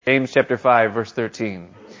James chapter 5, verse 13.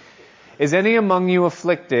 Is any among you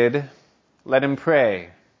afflicted? Let him pray.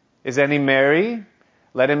 Is any merry?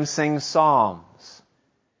 Let him sing psalms.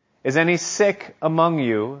 Is any sick among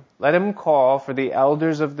you? Let him call for the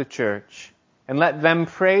elders of the church, and let them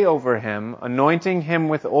pray over him, anointing him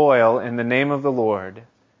with oil in the name of the Lord.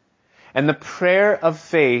 And the prayer of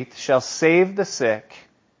faith shall save the sick,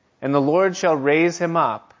 and the Lord shall raise him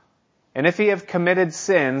up. And if he have committed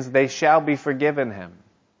sins, they shall be forgiven him.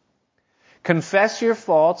 Confess your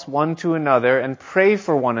faults one to another and pray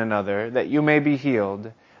for one another that you may be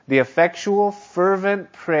healed. The effectual,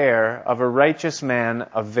 fervent prayer of a righteous man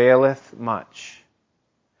availeth much.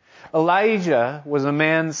 Elijah was a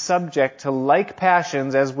man subject to like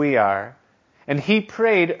passions as we are, and he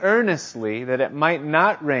prayed earnestly that it might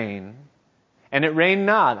not rain, and it rained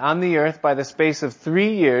not on the earth by the space of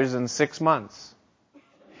 3 years and 6 months.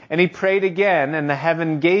 And he prayed again, and the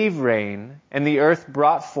heaven gave rain, and the earth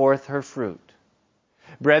brought forth her fruit.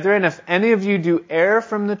 Brethren, if any of you do err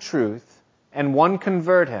from the truth, and one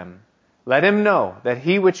convert him, let him know that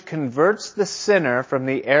he which converts the sinner from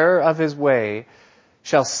the error of his way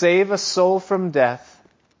shall save a soul from death,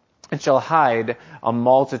 and shall hide a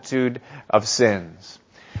multitude of sins.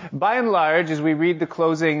 By and large, as we read the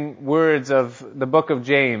closing words of the book of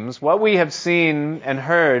James, what we have seen and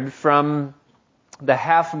heard from the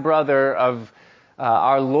half-brother of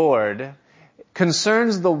our Lord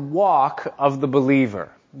concerns the walk of the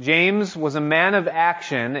believer. James was a man of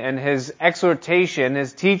action, and his exhortation,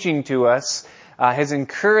 his teaching to us, his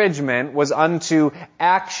encouragement was unto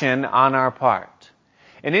action on our part.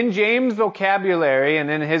 And in James' vocabulary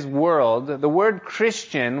and in his world, the word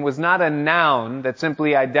Christian was not a noun that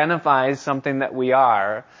simply identifies something that we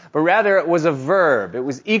are, but rather it was a verb. It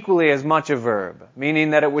was equally as much a verb,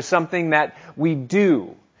 meaning that it was something that we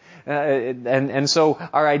do. And so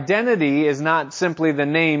our identity is not simply the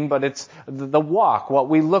name, but it's the walk, what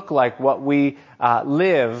we look like, what we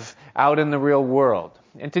live out in the real world.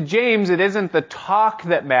 And to James, it isn't the talk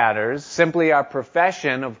that matters, simply our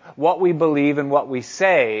profession of what we believe and what we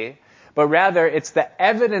say, but rather it's the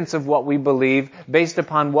evidence of what we believe based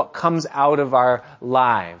upon what comes out of our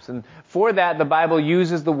lives. And for that, the Bible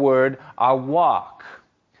uses the word our walk.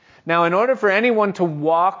 Now, in order for anyone to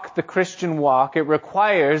walk the Christian walk, it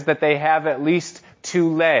requires that they have at least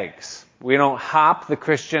 2 legs. We don't hop the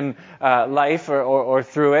Christian life or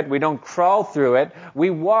through it. We don't crawl through it.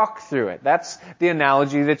 We walk through it. That's the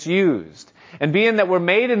analogy that's used. And being that we're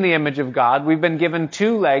made in the image of God, we've been given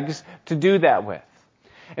 2 legs to do that with.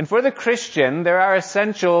 And for the Christian, there are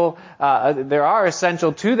essential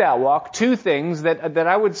to that walk 2 things that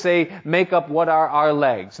I would say make up what are our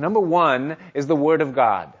legs. Number 1 is the Word of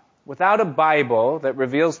God. Without a Bible that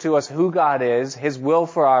reveals to us who God is, His will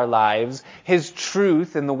for our lives, His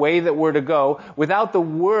truth and the way that we're to go, without the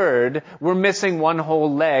Word, we're missing one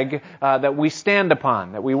whole leg that we stand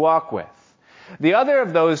upon, that we walk with. The other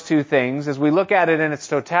of those 2 things, as we look at it in its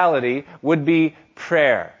totality, would be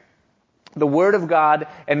prayer. The Word of God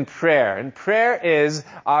and prayer. And prayer is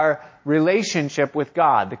our relationship with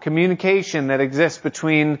God, the communication that exists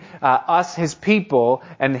between us, His people,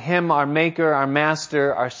 and Him, our Maker, our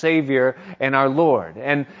Master, our Savior, and our Lord.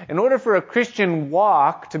 And in order for a Christian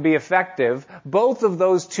walk to be effective, both of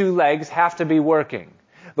those 2 legs have to be working.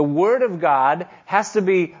 The Word of God has to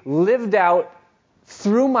be lived out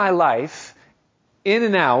through my life, in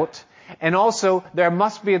and out, and also, there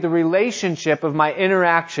must be the relationship of my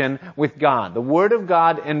interaction with God. The Word of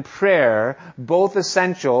God and prayer, both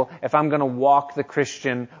essential if I'm going to walk the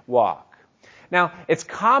Christian walk. Now, it's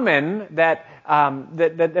common that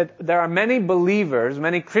there are many believers,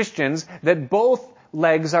 many Christians, that both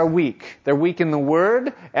legs are weak. They're weak in the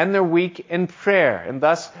Word and they're weak in prayer. And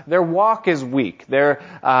thus, their walk is weak. Their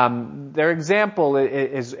example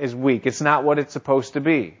is weak. It's not what it's supposed to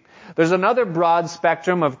be. There's another broad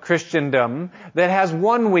spectrum of Christendom that has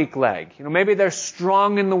one weak leg. Maybe they're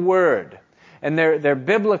strong in the Word, and they're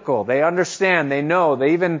biblical. They understand, they know,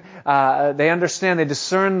 they understand, they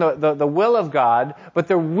discern the will of God, but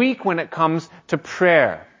they're weak when it comes to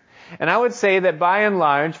prayer. And I would say that by and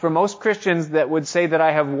large, for most Christians that would say that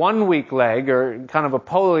I have one weak leg, or kind of a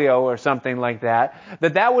polio or something like that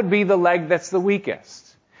would be the leg that's the weakest.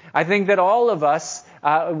 I think that all of us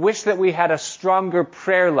wish that we had a stronger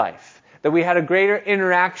prayer life, that we had a greater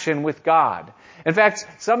interaction with God. In fact,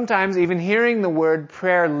 sometimes even hearing the word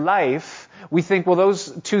prayer life, we think, well,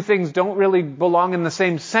 those 2 things don't really belong in the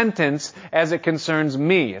same sentence as it concerns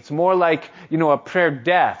me. It's more like, a prayer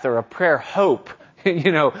death or a prayer hope,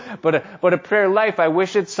 but a prayer life, I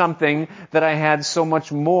wish it's something that I had so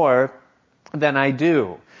much more than I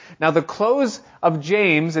do. Now, the close of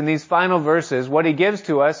James in these final verses, what he gives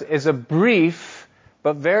to us is a brief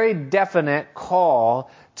but very definite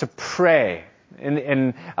call to pray.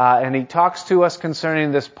 And he talks to us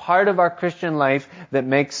concerning this part of our Christian life that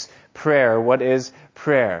makes prayer. What is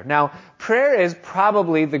prayer? Now, prayer is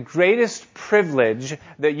probably the greatest privilege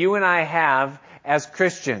that you and I have as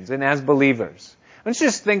Christians and as believers. Let's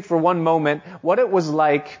just think for one moment what it was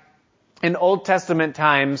like in Old Testament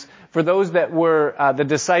times for those that were the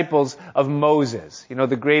disciples of Moses,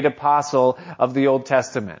 the great apostle of the Old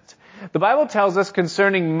Testament. The Bible tells us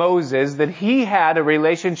concerning Moses that he had a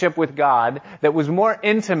relationship with God that was more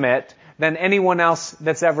intimate than anyone else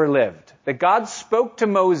that's ever lived. That God spoke to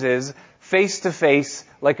Moses face to face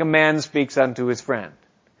like a man speaks unto his friend.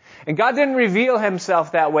 And God didn't reveal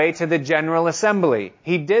himself that way to the general assembly.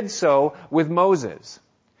 He did so with Moses.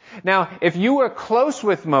 Now, if you were close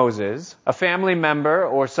with Moses, a family member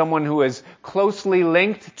or someone who is closely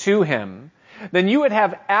linked to him, then you would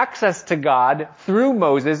have access to God through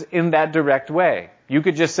Moses in that direct way. You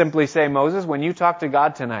could just simply say, Moses, when you talk to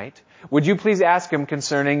God tonight, would you please ask him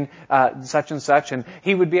concerning such and such? And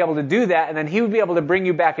he would be able to do that, and then he would be able to bring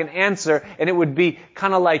you back an answer, and it would be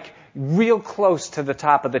kind of like real close to the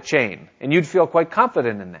top of the chain. And you'd feel quite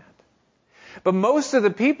confident in that. But most of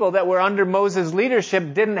the people that were under Moses'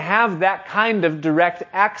 leadership didn't have that kind of direct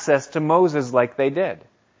access to Moses like they did.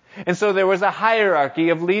 And so there was a hierarchy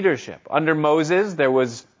of leadership. Under Moses, there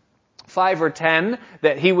was 5 or 10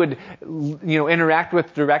 that he would, interact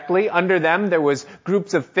with directly. Under them, there was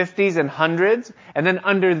groups of 50s and 100s. And then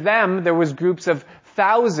under them, there was groups of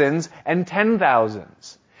thousands and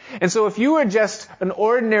 10,000s. And so if you were just an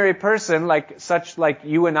ordinary person like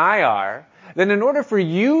you and I are, then in order for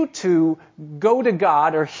you to go to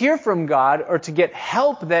God or hear from God or to get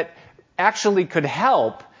help that actually could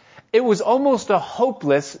help, it was almost a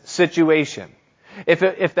hopeless situation.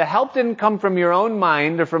 If the help didn't come from your own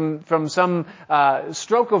mind or from some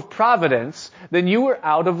stroke of providence, then you were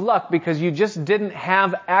out of luck because you just didn't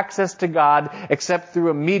have access to God except through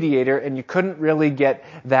a mediator, and you couldn't really get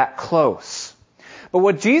that close. But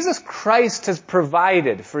what Jesus Christ has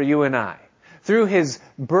provided for you and I, through his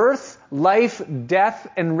birth, life, death,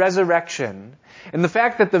 and resurrection, and the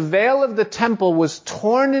fact that the veil of the temple was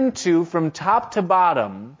torn in two from top to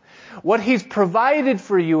bottom, what he's provided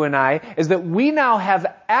for you and I is that we now have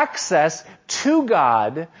access to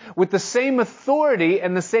God with the same authority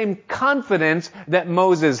and the same confidence that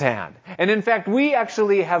Moses had. And in fact, we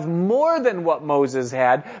actually have more than what Moses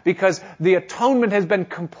had because the atonement has been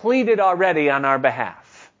completed already on our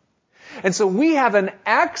behalf. And so we have an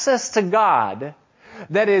access to God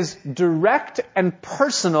that is direct and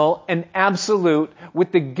personal and absolute,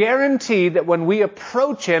 with the guarantee that when we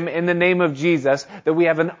approach him in the name of Jesus, that we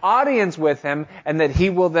have an audience with him and that he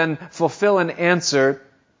will then fulfill and answer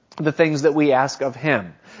the things that we ask of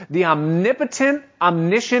him. The omnipotent,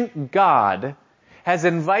 omniscient God has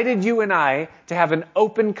invited you and I to have an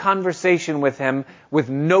open conversation with him with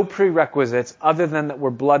no prerequisites other than that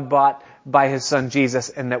we're blood-bought by his son Jesus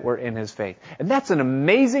and that we're in his faith. And that's an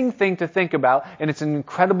amazing thing to think about, and it's an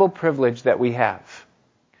incredible privilege that we have.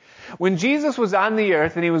 When Jesus was on the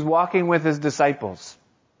earth and he was walking with his disciples,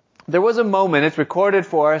 there was a moment, it's recorded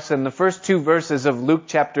for us in the first 2 verses of Luke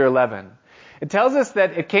chapter 11. It tells us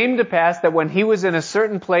that it came to pass that when he was in a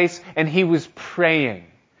certain place and he was praying.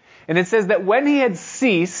 And it says that when he had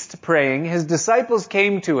ceased praying, his disciples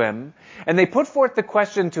came to him and they put forth the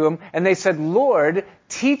question to him and they said, Lord,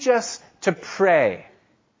 teach us to pray.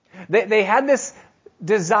 They had this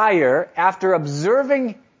desire after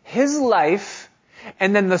observing his life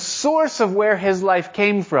and then the source of where his life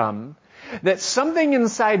came from, that something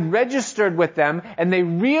inside registered with them, and they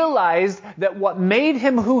realized that what made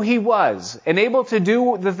him who he was and able to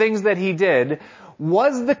do the things that he did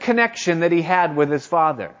was the connection that he had with his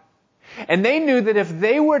Father. And they knew that if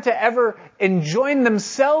they were to ever enjoin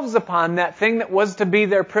themselves upon that thing that was to be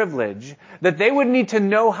their privilege, that they would need to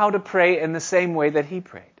know how to pray in the same way that he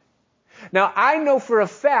prayed. Now, I know for a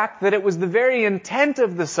fact that it was the very intent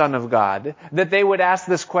of the Son of God that they would ask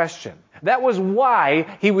this question. That was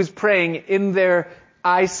why he was praying in their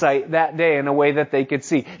eyesight that day in a way that they could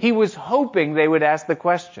see. He was hoping they would ask the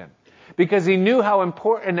question because he knew how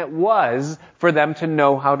important it was for them to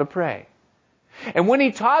know how to pray. And when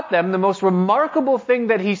he taught them, the most remarkable thing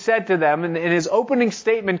that he said to them in his opening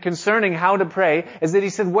statement concerning how to pray is that he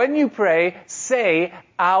said, when you pray, say,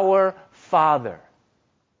 Our Father.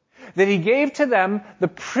 That he gave to them the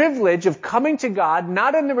privilege of coming to God,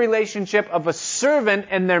 not in the relationship of a servant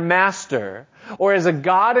and their master, or as a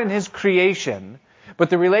God and his creation, but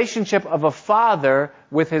the relationship of a father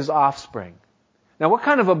with his offspring. Now, what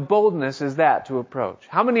kind of a boldness is that to approach?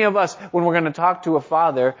 How many of us, when we're going to talk to a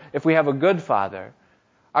father, if we have a good father,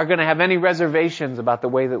 are going to have any reservations about the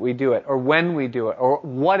way that we do it, or when we do it, or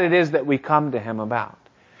what it is that we come to him about?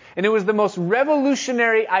 And it was the most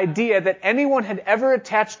revolutionary idea that anyone had ever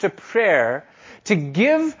attached to prayer, to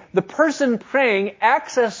give the person praying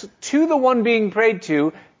access to the one being prayed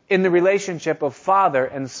to in the relationship of father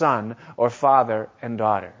and son, or father and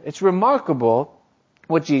daughter. It's remarkable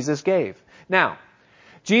what Jesus gave. Now,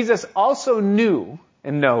 Jesus also knew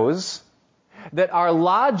and knows that our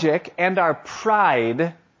logic and our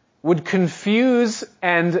pride would confuse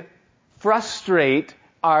and frustrate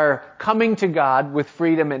our coming to God with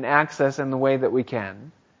freedom and access in the way that we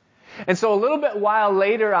can. And so a little bit while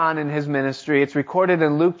later on in his ministry, it's recorded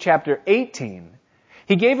in Luke chapter 18,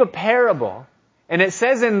 he gave a parable. And it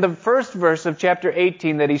says in the first verse of chapter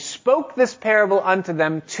 18 that he spoke this parable unto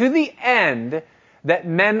them to the end that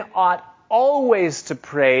men ought always to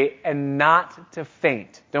pray and not to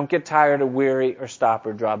faint. Don't get tired or weary or stop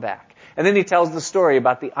or draw back. And then he tells the story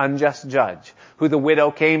about the unjust judge, who the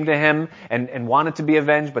widow came to him and wanted to be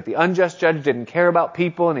avenged, but the unjust judge didn't care about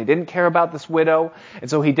people and he didn't care about this widow, and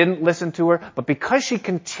so he didn't listen to her. But because she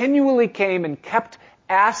continually came and kept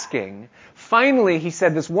asking, finally he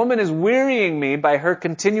said, this woman is wearying me by her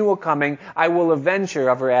continual coming. I will avenge her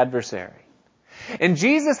of her adversary. And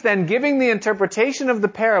Jesus then, giving the interpretation of the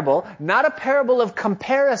parable, not a parable of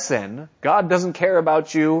comparison, God doesn't care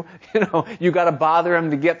about you, you got to bother him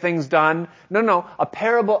to get things done. No, a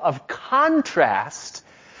parable of contrast.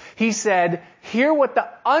 He said, hear what the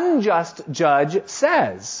unjust judge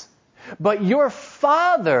says. But your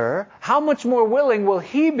Father, how much more willing will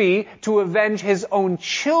he be to avenge his own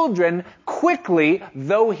children quickly,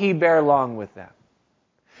 though he bear long with them?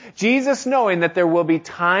 Jesus, knowing that there will be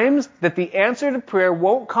times that the answer to prayer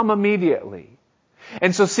won't come immediately,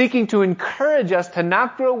 and so seeking to encourage us to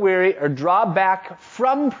not grow weary or draw back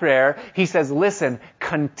from prayer, he says, listen,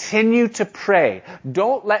 continue to pray.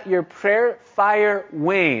 Don't let your prayer fire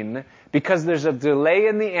wane because there's a delay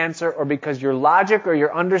in the answer, or because your logic or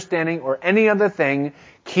your understanding or any other thing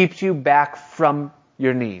keeps you back from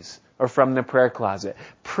your knees or from the prayer closet.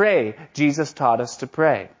 Pray. Jesus taught us to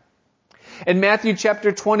pray. In Matthew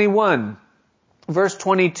chapter 21, verse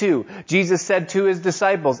 22, Jesus said to his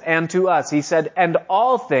disciples and to us, he said, and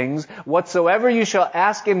all things whatsoever you shall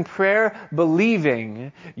ask in prayer,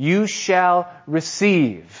 believing, you shall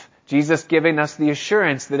receive. Jesus giving us the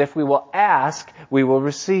assurance that if we will ask, we will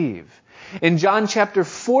receive. In John chapter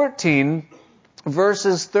 14,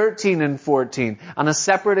 verses 13 and 14, on a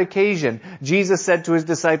separate occasion, Jesus said to his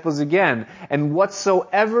disciples again, and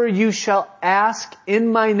whatsoever you shall ask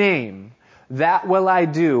in my name, that will I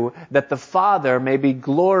do, that the Father may be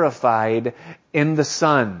glorified in the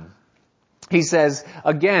Son. He says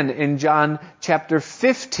again in John chapter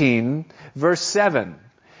 15, verse 7,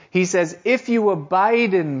 he says, if you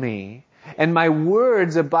abide in me, and my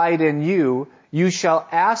words abide in you, you shall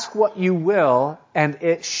ask what you will, and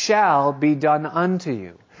it shall be done unto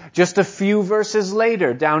you. Just a few verses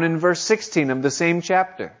later, down in verse 16 of the same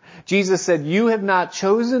chapter, Jesus said, you have not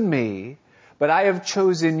chosen me, but I have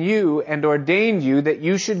chosen you and ordained you that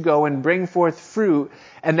you should go and bring forth fruit,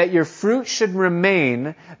 and that your fruit should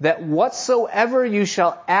remain, that whatsoever you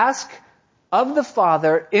shall ask of the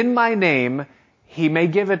Father in my name, he may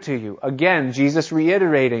give it to you. Again, Jesus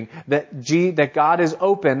reiterating that God is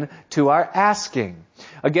open to our asking.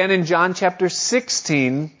 Again, in John chapter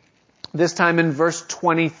 16, this time in verse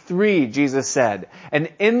 23, Jesus said,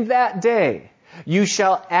 and in that day, you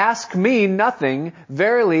shall ask me nothing.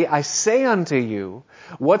 Verily, I say unto you,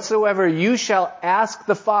 whatsoever you shall ask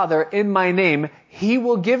the Father in my name, he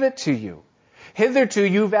will give it to you. Hitherto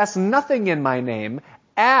you've asked nothing in my name.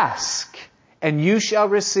 Ask, and you shall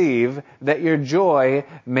receive, that your joy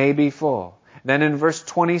may be full. Then in verse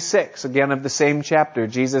 26, again of the same chapter,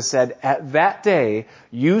 Jesus said, at that day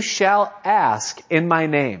you shall ask in my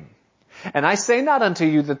name. And I say not unto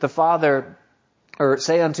you that the Father, or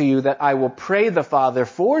say unto you that I will pray the Father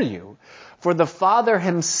for you. For the Father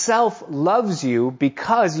himself loves you,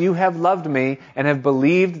 because you have loved me and have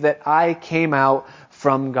believed that I came out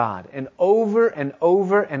from God. And over and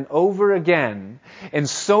over and over again, in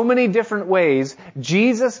so many different ways,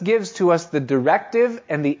 Jesus gives to us the directive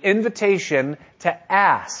and the invitation to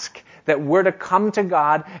ask, that we're to come to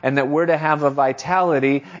God and that we're to have a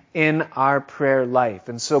vitality in our prayer life.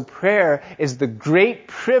 And so prayer is the great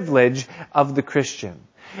privilege of the Christian.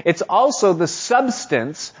 It's also the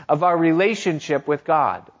substance of our relationship with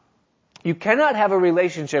God. You cannot have a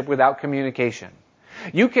relationship without communication.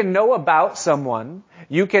 You can know about someone,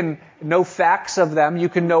 you can know facts of them, you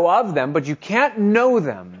can know of them, but you can't know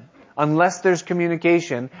them unless there's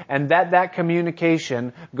communication, and that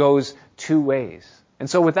communication goes two ways. And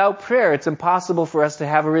so without prayer, it's impossible for us to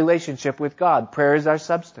have a relationship with God. Prayer is our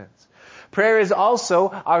substance. Prayer is also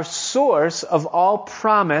our source of all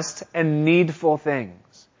promised and needful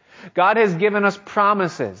things. God has given us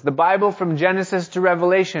promises. The Bible from Genesis to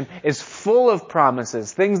Revelation is full of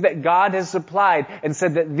promises, things that God has supplied and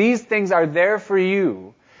said that these things are there for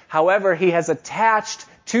you. However, He has attached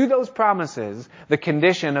to those promises the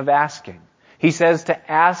condition of asking. He says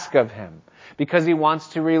to ask of Him because He wants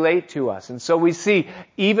to relate to us. And so we see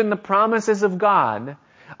even the promises of God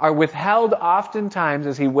are withheld oftentimes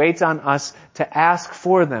as He waits on us to ask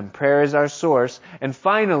for them. Prayer is our source. And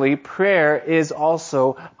finally, prayer is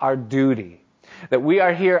also our duty. That we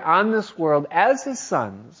are here on this world as His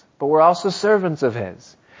sons, but we're also servants of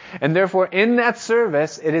His. And therefore, in that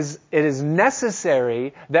service, it is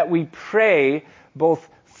necessary that we pray both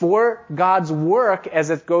for God's work as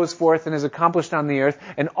it goes forth and is accomplished on the earth,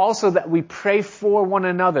 and also that we pray for one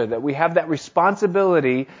another, that we have that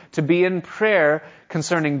responsibility to be in prayer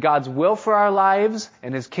concerning God's will for our lives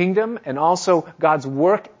and His kingdom, and also God's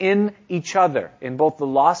work in each other, in both the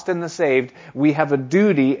lost and the saved. We have a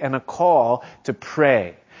duty and a call to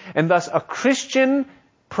pray. And thus, a Christian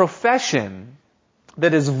profession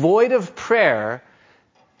that is void of prayer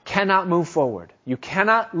cannot move forward. You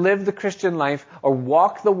cannot live the Christian life or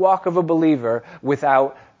walk the walk of a believer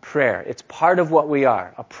without prayer. It's part of what we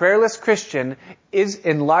are. A prayerless Christian is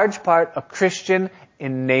in large part a Christian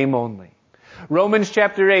in name only. Romans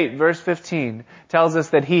chapter 8 verse 15 tells us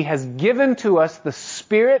that He has given to us the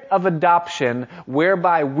spirit of adoption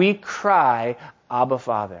whereby we cry, Abba,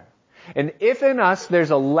 Father. And if in us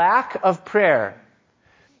there's a lack of prayer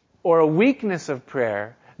or a weakness of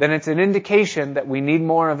prayer, then it's an indication that we need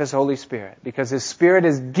more of His Holy Spirit, because His Spirit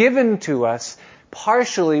is given to us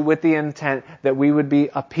partially with the intent that we would be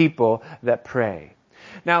a people that pray.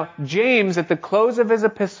 Now, James, at the close of his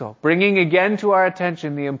epistle, bringing again to our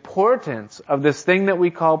attention the importance of this thing that we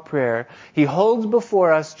call prayer, he holds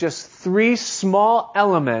before us just three small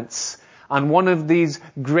elements on one of these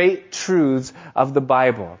great truths of the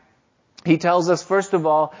Bible. He tells us, first of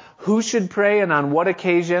all, who should pray and on what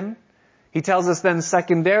occasion. He tells us then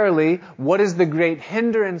secondarily, what is the great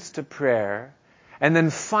hindrance to prayer? And then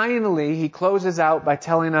finally, he closes out by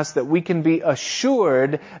telling us that we can be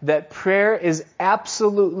assured that prayer is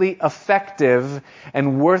absolutely effective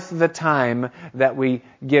and worth the time that we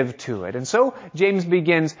give to it. And so James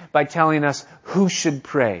begins by telling us who should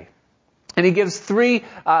pray. And he gives three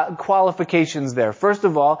qualifications there. First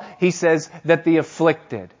of all, he says that the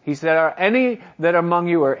afflicted. He said, are any that among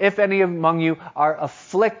you, or if any among you are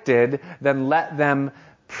afflicted, then let them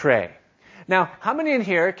pray. Now, how many in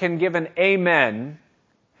here can give an amen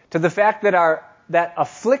to the fact that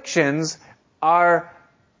afflictions are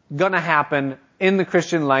going to happen in the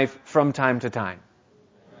Christian life from time to time?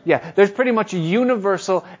 Yeah, there's pretty much a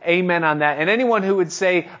universal amen on that. And anyone who would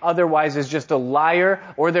say otherwise is just a liar,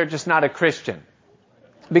 or they're just not a Christian.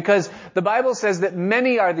 Because the Bible says that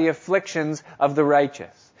many are the afflictions of the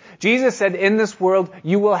righteous. Jesus said, in this world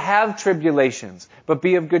you will have tribulations, but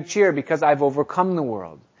be of good cheer because I've overcome the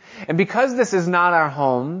world. And because this is not our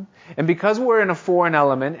home, and because we're in a foreign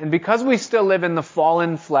element, and because we still live in the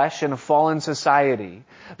fallen flesh in a fallen society,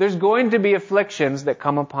 there's going to be afflictions that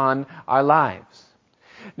come upon our lives.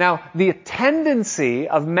 Now, the tendency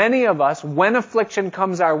of many of us when affliction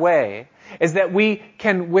comes our way is that we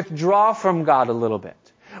can withdraw from God a little bit.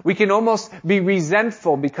 We can almost be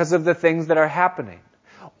resentful because of the things that are happening.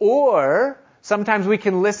 Or sometimes we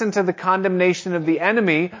can listen to the condemnation of the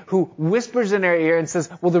enemy who whispers in our ear and says,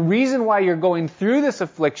 well, the reason why you're going through this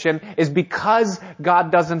affliction is because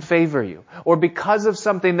God doesn't favor you, or because of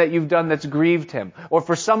something that you've done that's grieved Him, or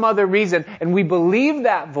for some other reason. And we believe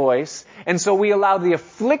that voice, and so we allow the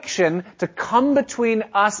affliction to come between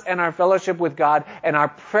us and our fellowship with God, and our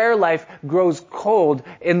prayer life grows cold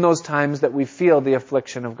in those times that we feel the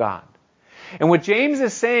affliction of God. And what James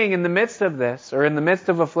is saying in the midst of this, or in the midst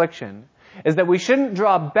of affliction, is that we shouldn't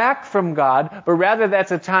draw back from God, but rather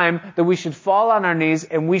that's a time that we should fall on our knees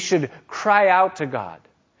and we should cry out to God.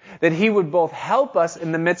 That He would both help us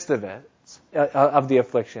in the midst of it, of the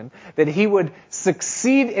affliction, that He would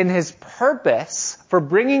succeed in His purpose for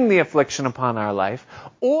bringing the affliction upon our life,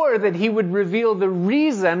 or that He would reveal the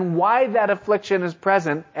reason why that affliction is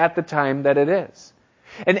present at the time that it is.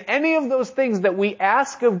 And any of those things that we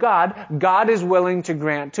ask of God, God is willing to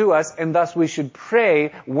grant to us, and thus we should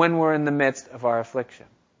pray when we're in the midst of our affliction.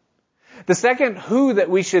 The second who that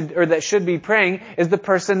we should, or that should be praying, is the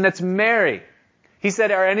person that's married. He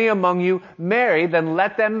said, are any among you married? Then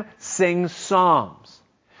let them sing psalms.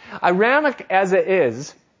 Ironic as it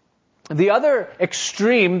is, The other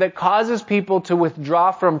extreme that causes people to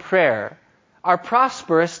withdraw from prayer are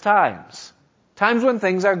prosperous times. Times when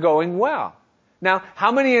things are going well. Now,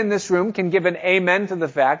 how many in this room can give an amen to the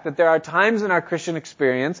fact that there are times in our Christian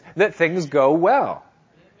experience that things go well?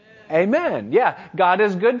 Amen. Yeah, God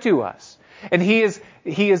is good to us. And He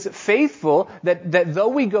is faithful that though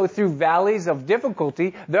we go through valleys of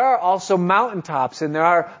difficulty, there are also mountaintops and there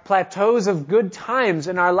are plateaus of good times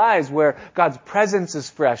in our lives where God's presence is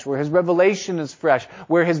fresh, where His revelation is fresh,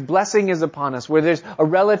 where His blessing is upon us, where there's a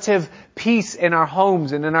relative peace in our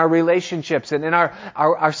homes and in our relationships and in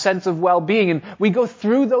our sense of well-being. And we go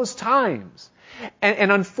through those times.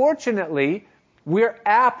 And unfortunately, we're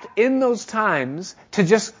apt in those times to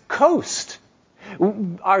just coast.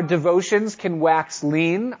 Our devotions can wax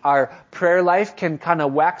lean, our prayer life can kind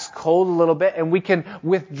of wax cold a little bit, and we can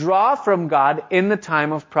withdraw from God in the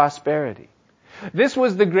time of prosperity. This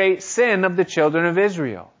was the great sin of the children of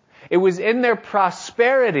Israel. It was in their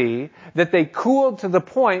prosperity that they cooled to the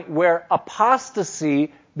point where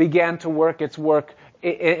apostasy began to work its work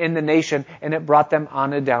in the nation, and it brought them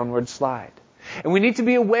on a downward slide. And we need to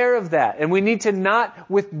be aware of that. And we need to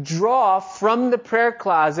not withdraw from the prayer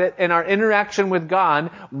closet in our interaction with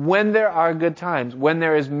God when there are good times. When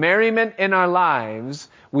there is merriment in our lives,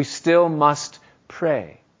 we still must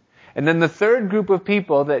pray. And then the third group of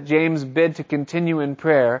people that James bid to continue in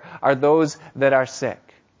prayer are those that are sick.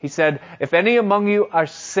 He said, if any among you are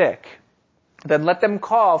sick, then let them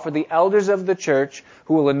call for the elders of the church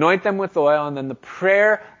who will anoint them with oil, and then the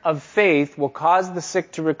prayer of faith will cause the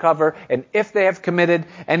sick to recover. And if they have committed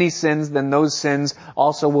any sins, then those sins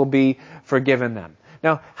also will be forgiven them.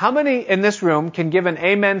 Now, how many in this room can give an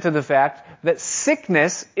amen to the fact that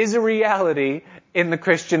sickness is a reality in the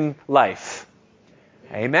Christian life?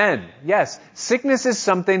 Amen. Yes, sickness is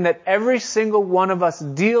something that every single one of us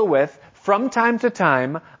deal with from time to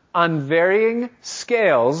time on varying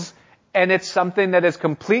scales. And it's something that is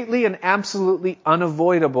completely and absolutely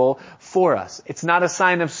unavoidable for us. It's not a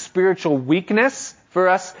sign of spiritual weakness for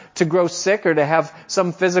us to grow sick or to have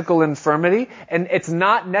some physical infirmity. And it's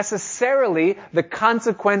not necessarily the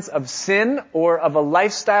consequence of sin or of a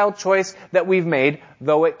lifestyle choice that we've made,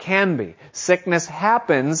 though it can be. Sickness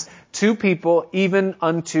happens to people, even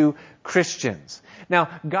unto Christians. Now,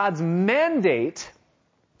 God's mandate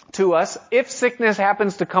to us, if sickness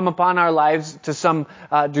happens to come upon our lives to some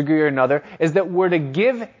degree or another, is that we're to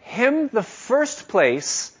give Him the first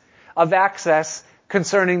place of access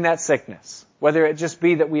concerning that sickness. Whether it just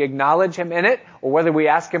be that we acknowledge Him in it, or whether we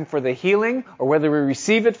ask Him for the healing, or whether we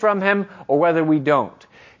receive it from Him, or whether we don't.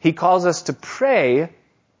 He calls us to pray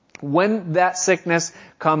when that sickness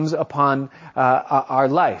comes upon our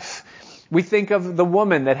life. We think of the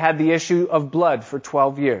woman that had the issue of blood for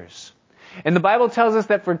 12 years. And the Bible tells us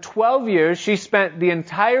that for 12 years, she spent the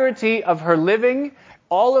entirety of her living,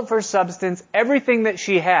 all of her substance, everything that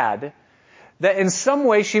she had, that in some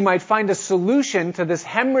way she might find a solution to this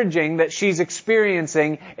hemorrhaging that she's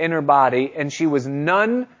experiencing in her body, and she was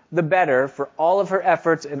none the better for all of her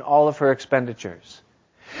efforts and all of her expenditures.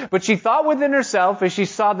 But she thought within herself, as she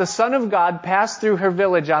saw the Son of God pass through her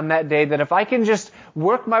village on that day, that if I can just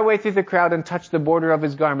work my way through the crowd and touch the border of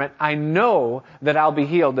His garment, I know that I'll be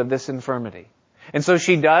healed of this infirmity. And so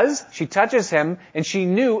she does, she touches Him, and she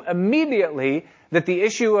knew immediately that the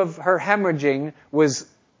issue of her hemorrhaging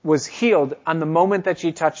was healed on the moment that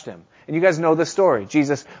she touched Him. And you guys know the story.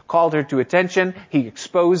 Jesus called her to attention. He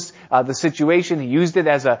exposed the situation. He used it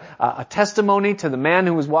as a testimony to the man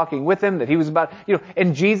who was walking with him that he was about,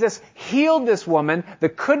 and Jesus healed this woman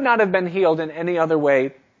that could not have been healed in any other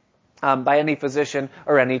way by any physician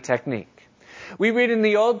or any technique. We read in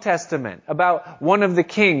the Old Testament about one of the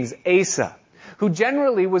kings, Asa, who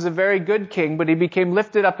generally was a very good king, but he became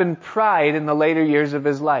lifted up in pride in the later years of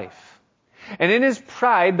his life. And in his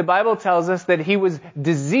pride, the Bible tells us that he was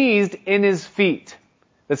diseased in his feet.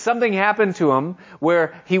 That something happened to him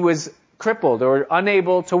where he was crippled or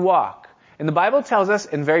unable to walk. And the Bible tells us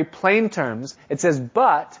in very plain terms, it says,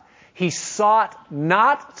 but he sought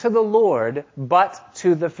not to the Lord, but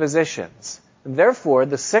to the physicians. And therefore,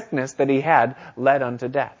 the sickness that he had led unto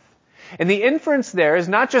death. And the inference there is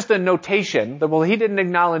not just a notation that, well, he didn't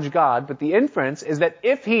acknowledge God, but the inference is that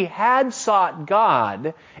if he had sought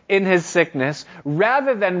God in his sickness,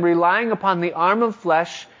 rather than relying upon the arm of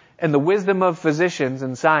flesh and the wisdom of physicians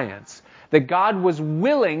and science, that God was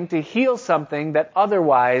willing to heal something that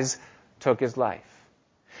otherwise took his life.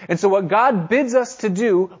 And so what God bids us to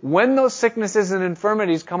do when those sicknesses and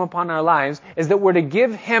infirmities come upon our lives is that we're to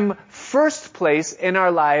give Him first place in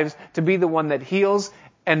our lives to be the one that heals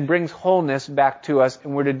and brings wholeness back to us,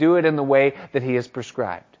 and we're to do it in the way that He has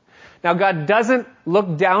prescribed. Now, God doesn't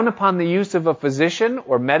look down upon the use of a physician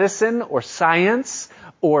or medicine or science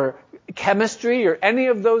or chemistry or any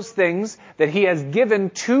of those things that He has given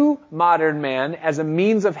to modern man as a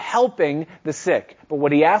means of helping the sick. But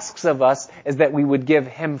what He asks of us is that we would give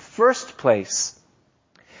Him first place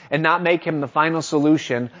and not make Him the final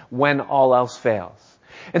solution when all else fails.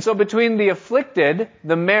 And so between the afflicted,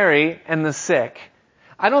 the merry, and the sick,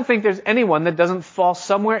 I don't think there's anyone that doesn't fall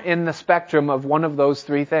somewhere in the spectrum of one of those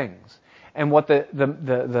three things. And what the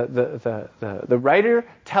writer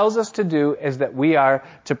tells us to do is that we are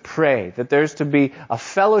to pray, that there's to be a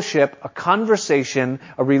fellowship, a conversation,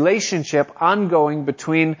 a relationship ongoing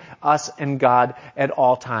between us and God at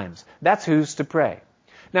all times. That's who's to pray.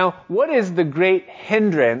 Now, what is the great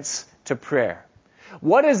hindrance to prayer?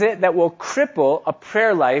 What is it that will cripple a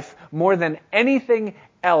prayer life more than anything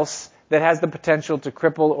else that has the potential to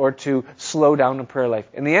cripple or to slow down a prayer life?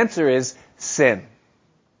 And the answer is sin.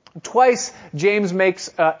 Twice, James makes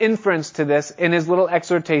inference to this in his little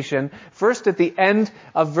exhortation. First, at the end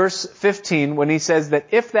of verse 15, when he says that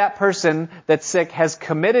if that person that's sick has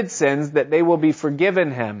committed sins, that they will be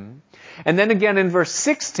forgiven him. And then again in verse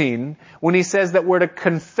 16, when he says that we're to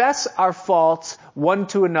confess our faults one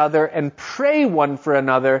to another and pray one for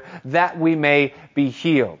another that we may be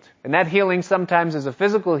healed. And that healing sometimes is a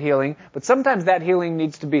physical healing, but sometimes that healing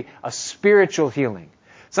needs to be a spiritual healing.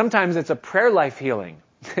 Sometimes it's a prayer life healing.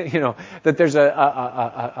 That there's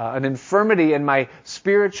an infirmity in my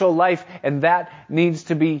spiritual life and that needs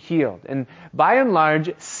to be healed. And by and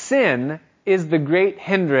large, sin is the great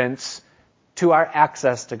hindrance to our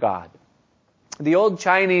access to God. The old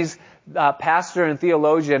Chinese pastor and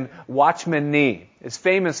theologian Watchman Nee is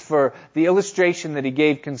famous for the illustration that he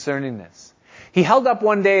gave concerning this. He held up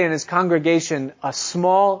one day in his congregation a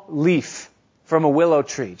small leaf from a willow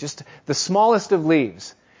tree, just the smallest of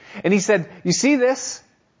leaves. And he said, "You see this?"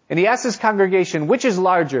 And he asked his congregation, which is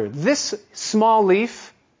larger, this small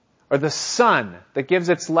leaf or the sun that gives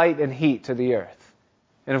its light and heat to the earth?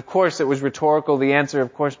 And of course, it was rhetorical, the answer,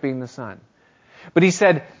 of course, being the sun. But he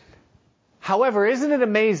said, however, isn't it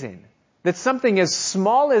amazing that something as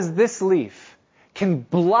small as this leaf can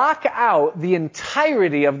block out the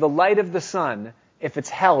entirety of the light of the sun if it's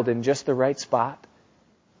held in just the right spot?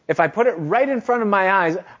 If I put it right in front of my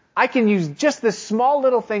eyes, I can use just this small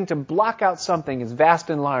little thing to block out something as vast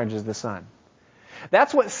and large as the sun.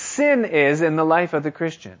 That's what sin is in the life of the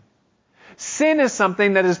Christian. Sin is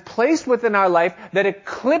something that is placed within our life that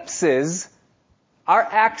eclipses our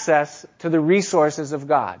access to the resources of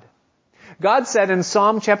God. God said in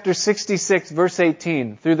Psalm chapter 66, verse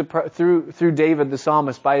 18, through David the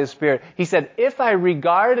psalmist by his Spirit, He said, "If I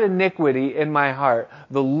regard iniquity in my heart,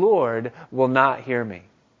 the Lord will not hear me."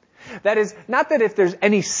 That is, not that if there's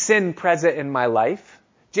any sin present in my life.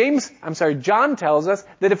 John tells us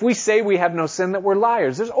that if we say we have no sin, that we're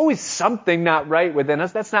liars. There's always something not right within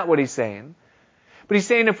us. That's not what he's saying. But he's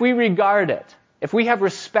saying if we regard it, if we have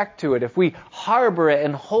respect to it, if we harbor it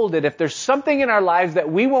and hold it, if there's something in our lives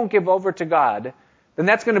that we won't give over to God, then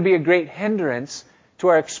that's going to be a great hindrance to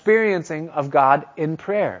our experiencing of God in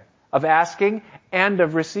prayer, of asking and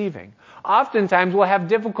of receiving. Oftentimes we'll have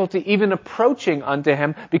difficulty even approaching unto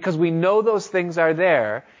Him because we know those things are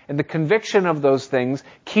there, and the conviction of those things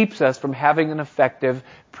keeps us from having an effective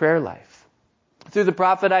prayer life. Through the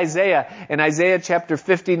prophet Isaiah, in Isaiah chapter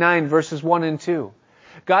 59, verses 1 and 2,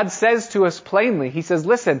 God says to us plainly, He says,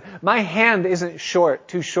 "Listen, my hand isn't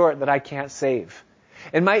too short that I can't save.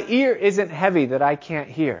 And my ear isn't heavy that I can't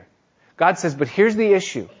hear." God says, but here's the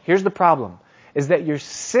issue. Here's the problem. Is that your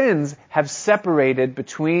sins have separated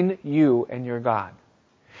between you and your God.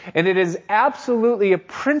 And it is absolutely a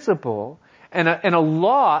principle and a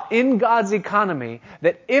law in God's economy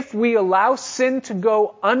that if we allow sin to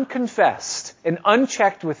go unconfessed and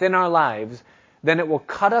unchecked within our lives, then it will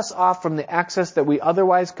cut us off from the access that we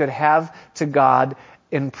otherwise could have to God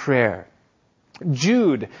in prayer.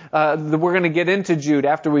 Jude, we're going to get into Jude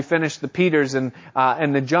after we finish the Peters and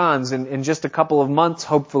the Johns in just a couple of months,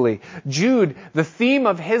 hopefully. Jude, the theme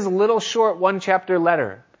of his little short one-chapter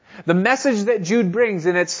letter, the message that Jude brings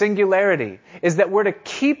in its singularity is that we're to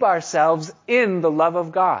keep ourselves in the love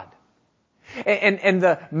of God. And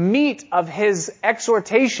the meat of his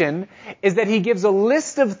exhortation is that he gives a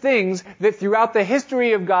list of things that throughout the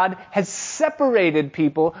history of God has separated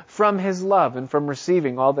people from His love and from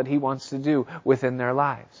receiving all that He wants to do within their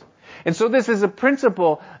lives. And so this is a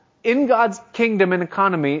principle in God's kingdom and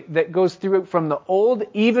economy that goes through from the Old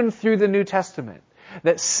even through the New Testament.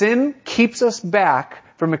 That sin keeps us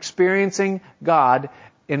back from experiencing God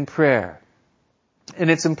in prayer. And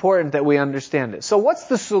it's important that we understand it. So what's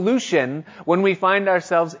the solution when we find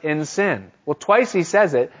ourselves in sin? Well, twice he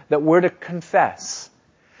says it, that we're to confess.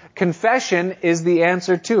 Confession is the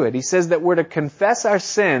answer to it. He says that we're to confess our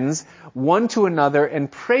sins one to another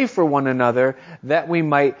and pray for one another that we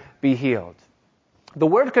might be healed. The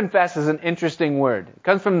word confess is an interesting word. It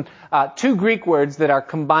comes from two Greek words that are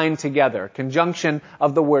combined together. Conjunction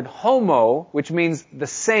of the word homo, which means the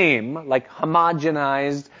same, like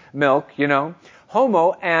homogenized milk,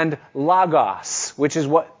 Homo, and logos, which is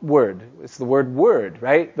what word? It's the word,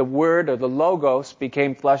 right? The word or the logos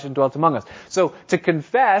became flesh and dwelt among us. So to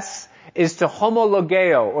confess is to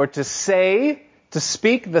homologeo, or to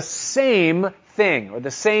speak the same thing, or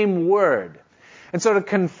the same word. And so to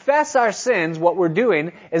confess our sins, what we're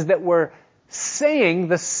doing is that we're saying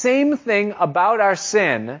the same thing about our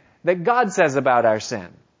sin that God says about our sin.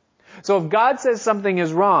 So if God says something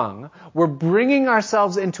is wrong, we're bringing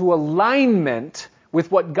ourselves into alignment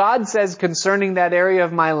with what God says concerning that area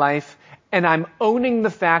of my life, and I'm owning the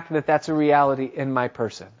fact that that's a reality in my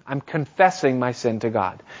person. I'm confessing my sin to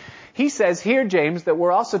God. He says here, James, that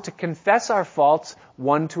we're also to confess our faults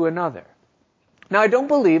one to another. Now, I don't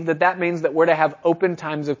believe that means that we're to have open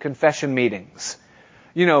times of confession meetings.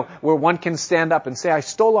 Where one can stand up and say, I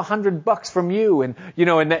stole $100 from you, and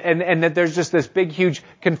that there's just this big, huge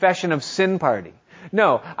confession of sin party.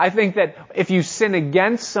 No, I think that if you sin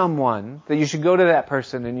against someone, that you should go to that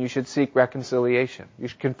person and you should seek reconciliation. You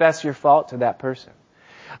should confess your fault to that person.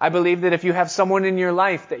 I believe that if you have someone in your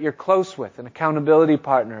life that you're close with, an accountability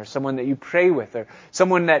partner, or someone that you pray with, or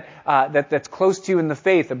someone that's close to you in the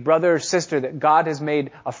faith, a brother or sister that God has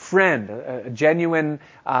made a friend, a genuine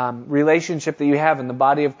relationship that you have in the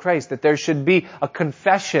body of Christ, that there should be a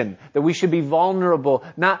confession, that we should be vulnerable,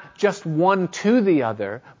 not just one to the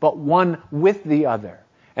other, but one with the other,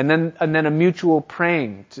 and then a mutual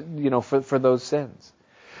praying, for those sins.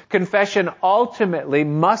 Confession ultimately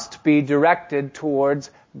must be directed towards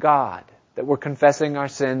God, that we're confessing our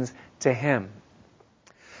sins to Him.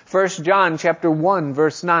 1 John chapter 1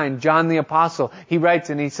 verse 9, John the Apostle, he writes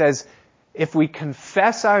and he says, if we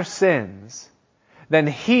confess our sins, then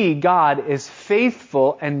He, God, is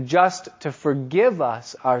faithful and just to forgive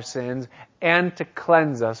us our sins and to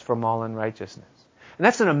cleanse us from all unrighteousness. And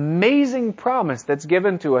that's an amazing promise that's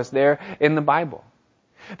given to us there in the Bible.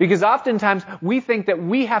 Because oftentimes we think that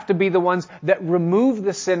we have to be the ones that remove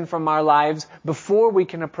the sin from our lives before we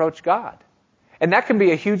can approach God. And that can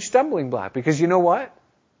be a huge stumbling block, because you know what?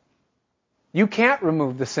 You can't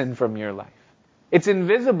remove the sin from your life. It's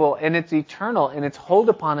invisible and it's eternal, and its hold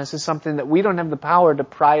upon us is something that we don't have the power to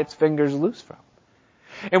pry its fingers loose from.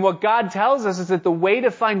 And what God tells us is that the way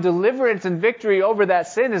to find deliverance and victory over that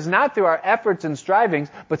sin is not through our efforts and strivings,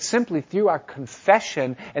 but simply through our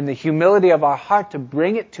confession and the humility of our heart to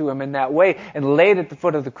bring it to Him in that way and lay it at the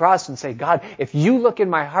foot of the cross and say, God, if you look in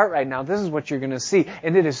my heart right now, this is what you're going to see.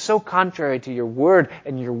 And it is so contrary to your word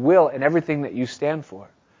and your will and everything that you stand for.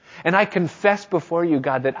 And I confess before you,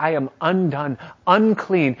 God, that I am undone,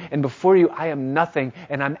 unclean, and before you I am nothing.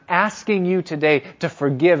 And I'm asking you today to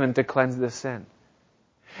forgive and to cleanse this sin.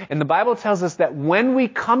 And the Bible tells us that when we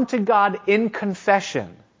come to God in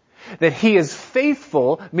confession, that He is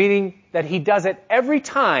faithful, meaning that He does it every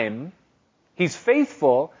time. He's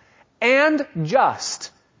faithful and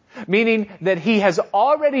just, meaning that He has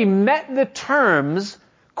already met the terms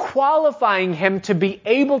qualifying Him to be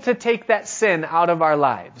able to take that sin out of our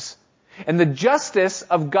lives. And the justice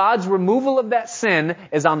of God's removal of that sin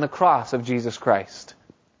is on the cross of Jesus Christ.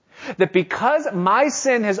 That because my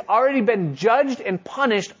sin has already been judged and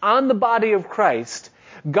punished on the body of Christ,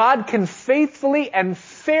 God can faithfully and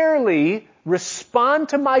fairly respond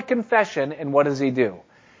to my confession. And what does He do?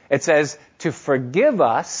 It says to forgive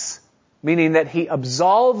us, meaning that He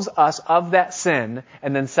absolves us of that sin,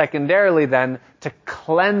 and then secondarily then to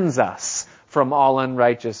cleanse us from all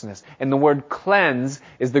unrighteousness. And the word cleanse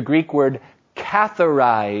is the Greek word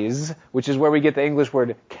catharize, which is where we get the English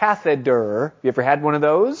word catheter. You ever had one of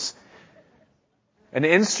those? An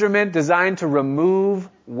instrument designed to remove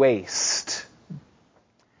waste.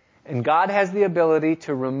 And God has the ability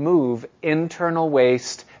to remove internal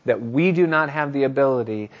waste that we do not have the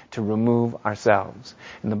ability to remove ourselves.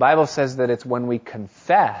 And the Bible says that it's when we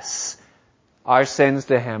confess our sins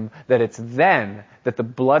to Him, that it's then that the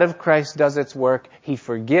blood of Christ does its work. He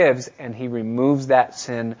forgives and He removes that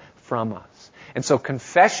sin from us. And so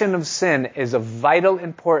confession of sin is of vital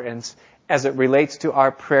importance as it relates to our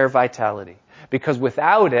prayer vitality. Because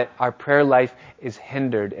without it, our prayer life is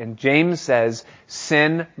hindered. And James says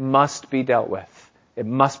sin must be dealt with. It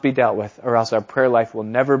must be dealt with, or else our prayer life will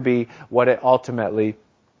never be what it ultimately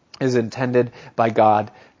is intended by God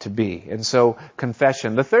to be. And so,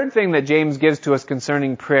 confession. The third thing that James gives to us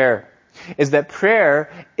concerning prayer is that prayer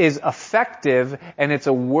is effective and it's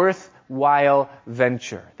a worthwhile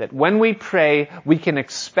venture. That when we pray, we can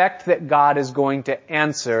expect that God is going to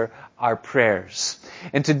answer our prayers.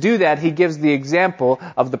 And to do that, he gives the example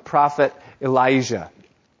of the prophet Elijah.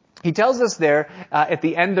 He tells us there at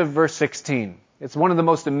the end of verse 16. It's one of the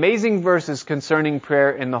most amazing verses concerning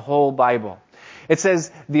prayer in the whole Bible. It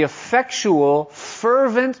says, the effectual,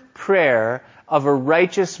 fervent prayer of a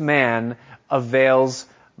righteous man avails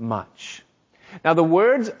much. Now the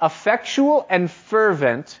words effectual and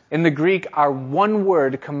fervent in the Greek are one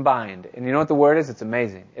word combined. And you know what the word is? It's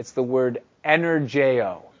amazing. It's the word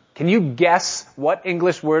energeo. Can you guess what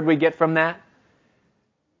English word we get from that?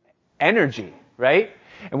 Energy, right?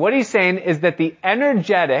 And what he's saying is that the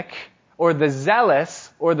energetic or the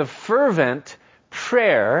zealous or the fervent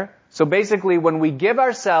prayer, so basically when we give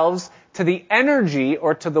ourselves to the energy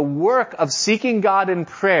or to the work of seeking God in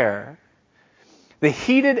prayer, the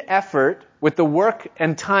heated effort with the work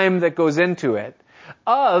and time that goes into it,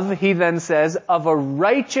 he then says, of a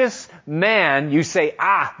righteous man, you say,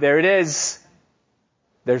 there it is.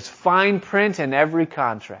 There's fine print in every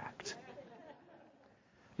contract.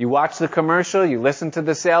 You watch the commercial, you listen to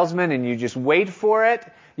the salesman, and you just wait for it.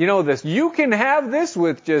 You know this, you can have this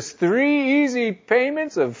with just 3 easy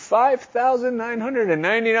payments of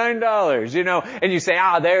 $5,999, and you say,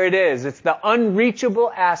 there it is. It's the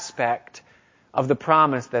unreachable aspect of the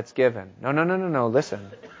promise that's given. No, listen.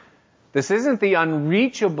 This isn't the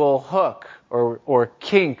unreachable hook or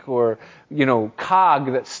kink or,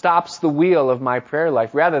 cog that stops the wheel of my prayer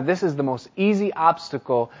life. Rather, this is the most easy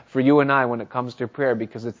obstacle for you and I when it comes to prayer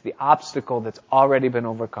because it's the obstacle that's already been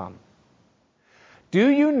overcome. Do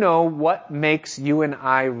you know what makes you and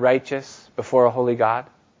I righteous before a holy God?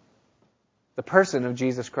 The person of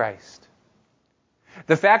Jesus Christ.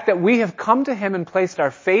 The fact that we have come to Him and placed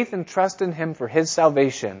our faith and trust in Him for His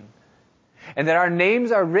salvation, and that our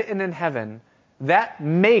names are written in heaven, that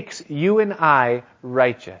makes you and I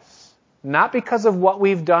righteous. Not because of what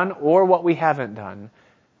we've done or what we haven't done,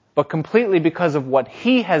 but completely because of what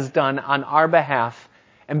He has done on our behalf,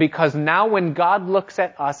 and because now when God looks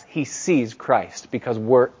at us, He sees Christ, because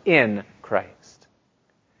we're in Christ.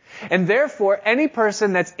 And therefore, any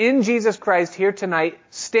person that's in Jesus Christ here tonight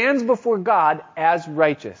stands before God as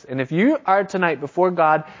righteous. And if you are tonight before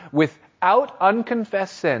God without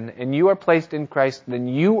unconfessed sin, and you are placed in Christ, then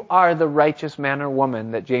you are the righteous man or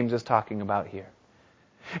woman that James is talking about here.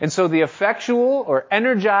 And so the effectual or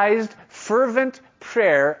energized, fervent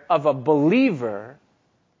prayer of a believer,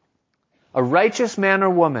 a righteous man or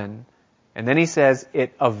woman, and then he says,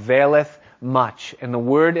 it availeth much. And the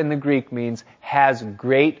word in the Greek means has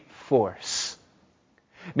great force.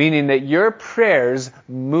 Meaning that your prayers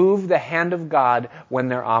move the hand of God when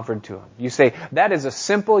they're offered to Him. You say, that is a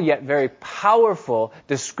simple yet very powerful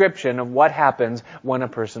description of what happens when a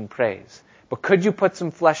person prays. But could you put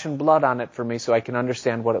some flesh and blood on it for me so I can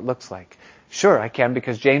understand what it looks like? Sure, I can,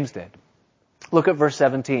 because James did. Look at verse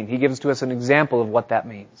 17. He gives to us an example of what that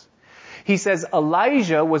means. He says,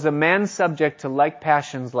 Elijah was a man subject to like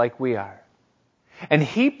passions like we are. And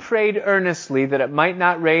he prayed earnestly that it might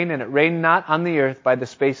not rain, and it rained not on the earth by the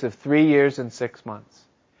space of 3 years and 6 months.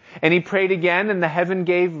 And he prayed again, and the heaven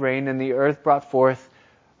gave rain, and the earth brought forth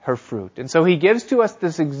her fruit. And so he gives to us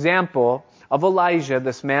this example of Elijah,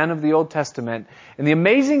 this man of the Old Testament. And the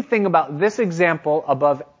amazing thing about this example,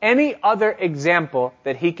 above any other example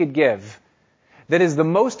that he could give, that is the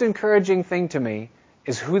most encouraging thing to me,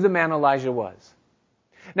 is who the man Elijah was.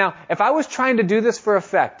 Now, if I was trying to do this for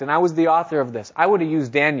effect, and I was the author of this, I would have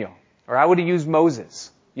used Daniel, or I would have used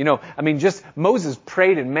Moses. Just Moses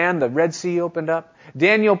prayed and man, the Red Sea opened up.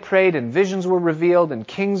 Daniel prayed and visions were revealed and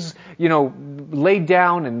kings, laid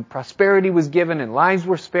down and prosperity was given and lives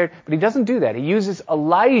were spared. But he doesn't do that. He uses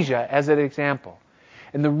Elijah as an example.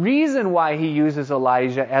 And the reason why he uses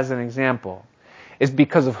Elijah as an example is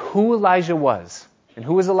because of who Elijah was. And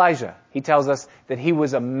who was Elijah? He tells us that he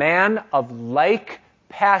was a man of like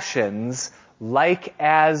passions, like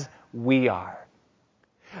as we are.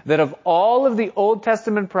 That of all of the Old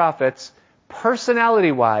Testament prophets,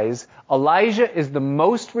 personality-wise, Elijah is the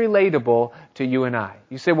most relatable to you and I.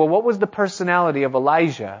 You say, well, what was the personality of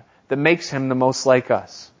Elijah that makes him the most like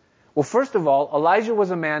us? Well, first of all, Elijah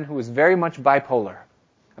was a man who was very much bipolar.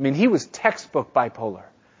 He was textbook bipolar.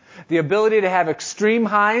 The ability to have extreme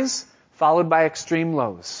highs followed by extreme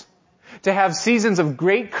lows. To have seasons of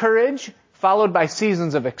great courage followed by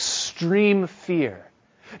seasons of extreme fear.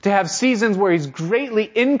 To have seasons where he's greatly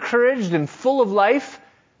encouraged and full of life,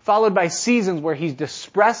 followed by seasons where he's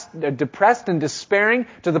depressed and despairing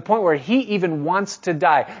to the point where he even wants to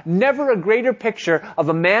die. Never a greater picture of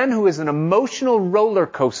a man who is an emotional roller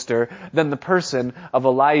coaster than the person of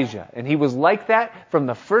Elijah. And he was like that from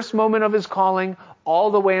the first moment of his calling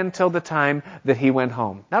all the way until the time that he went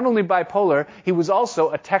home. Not only bipolar, he was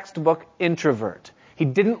also a textbook introvert. He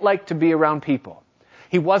didn't like to be around people.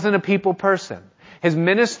 He wasn't a people person. His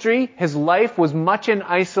ministry, his life was much in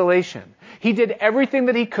isolation. He did everything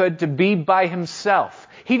that he could to be by himself.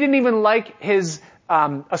 He didn't even like his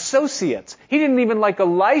associates. He didn't even like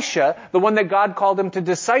Elisha, the one that God called him to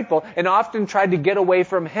disciple, and often tried to get away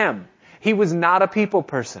from him. He was not a people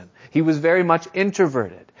person. He was very much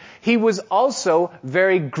introverted. He was also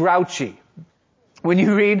very grouchy. When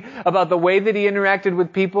you read about the way that he interacted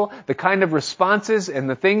with people, the kind of responses and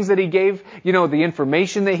the things that he gave, the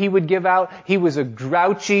information that he would give out, he was a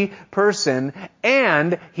grouchy person,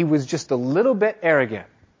 and he was just a little bit arrogant,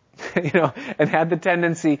 and had the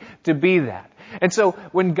tendency to be that. And so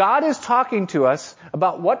when God is talking to us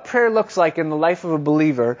about what prayer looks like in the life of a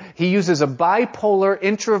believer, he uses a bipolar,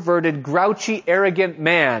 introverted, grouchy, arrogant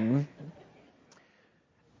man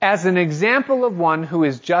as an example of one who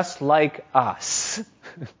is just like us.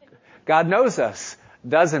 God knows us,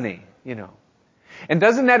 doesn't he? And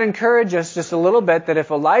doesn't that encourage us just a little bit that if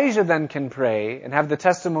Elijah then can pray and have the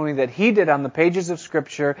testimony that he did on the pages of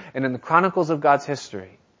Scripture and in the chronicles of God's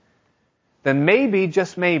history, then maybe,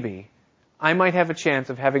 just maybe, I might have a chance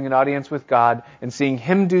of having an audience with God and seeing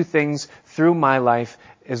him do things through my life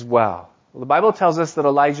as well. Well, the Bible tells us that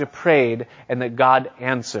Elijah prayed and that God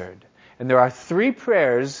answered. And there are 3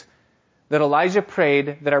 prayers that Elijah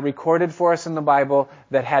prayed that are recorded for us in the Bible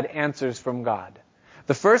that had answers from God.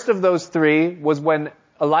 The first of those 3 was when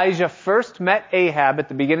Elijah first met Ahab at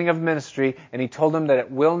the beginning of ministry, and he told him that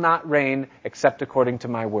it will not rain except according to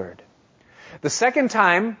my word. The second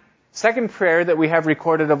prayer that we have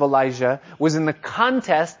recorded of Elijah was in the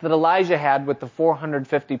contest that Elijah had with the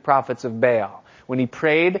 450 prophets of Baal. When he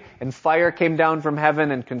prayed and fire came down from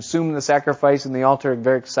heaven and consumed the sacrifice in the altar, a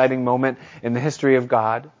very exciting moment in the history of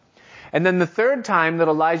God. And then the third time that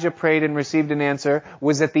Elijah prayed and received an answer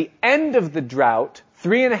was at the end of the drought,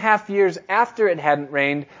 3.5 years after it hadn't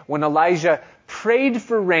rained, when Elijah prayed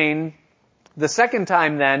for rain the second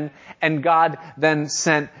time then, and God then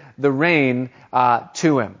sent the rain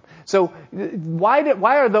to him. So why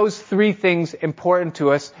are those 3 things important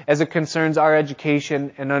to us as it concerns our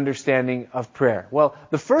education and understanding of prayer? Well,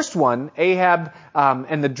 the first one, Ahab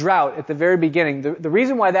and the drought at the very beginning, the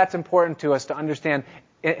reason why that's important to us to understand,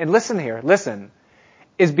 and listen,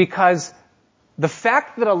 is because the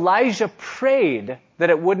fact that Elijah prayed that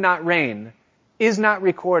it would not rain is not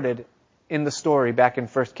recorded in the story back in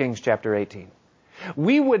 1 Kings chapter 18.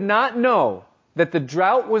 We would not know that the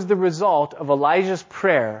drought was the result of Elijah's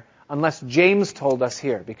prayer unless James told us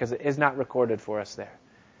here, because it is not recorded for us there.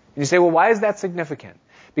 And you say, well, why is that significant?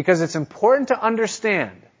 Because it's important to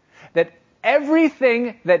understand that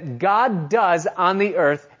everything that God does on the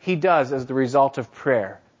earth, he does as the result of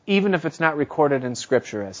prayer, even if it's not recorded in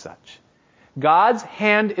Scripture as such. God's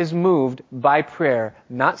hand is moved by prayer,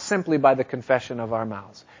 not simply by the confession of our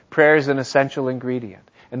mouths. Prayer is an essential ingredient,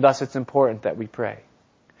 and thus it's important that we pray.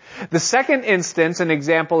 The second instance, an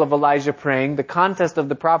example of Elijah praying, the contest of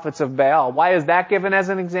the prophets of Baal. Why is that given as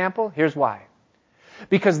an example? Here's why.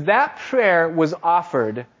 Because that prayer was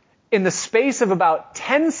offered in the space of about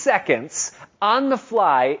 10 seconds on the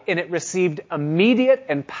fly, and it received immediate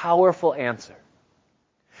and powerful answer.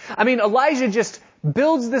 Elijah just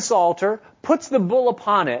builds this altar, puts the bull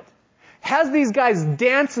upon it, has these guys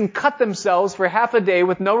dance and cut themselves for half a day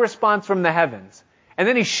with no response from the heavens. And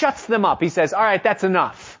then he shuts them up. He says, all right, that's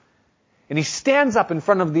enough. And he stands up in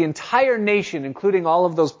front of the entire nation, including all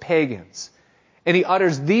of those pagans. And he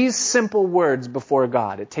utters these simple words before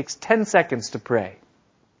God. It takes 10 seconds to pray.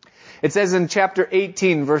 It says in chapter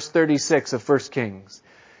 18, verse 36 of 1 Kings,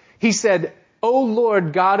 he said, O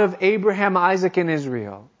Lord, God of Abraham, Isaac, and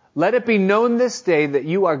Israel, let it be known this day that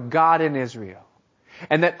you are God in Israel,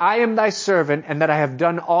 and that I am thy servant, and that I have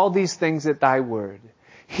done all these things at thy word.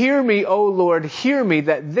 Hear me, O Lord, hear me,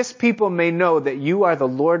 that this people may know that you are the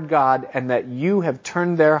Lord God, and that you have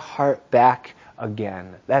turned their heart back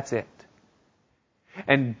again. That's it.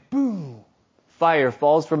 And boom, fire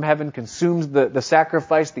falls from heaven, consumes the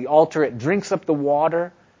sacrifice, the altar, it drinks up the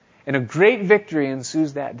water, and a great victory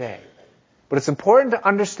ensues that day. But it's important to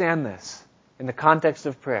understand this in the context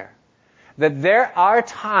of prayer, that there are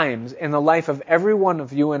times in the life of every one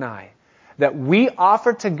of you and I that we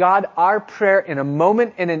offer to God our prayer in a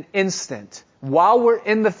moment, in an instant, while we're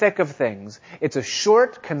in the thick of things. It's a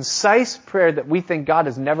short, concise prayer that we think God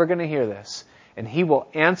is never going to hear this. and He will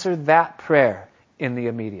answer that prayer in the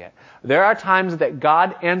immediate. There are times that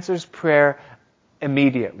God answers prayer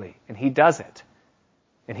immediately, and He does it.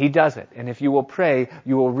 And He does it. And if you will pray,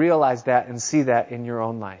 you will realize that and see that in your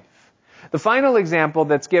own life. The final example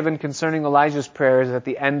that's given concerning Elijah's prayer is at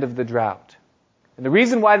the end of the drought. And the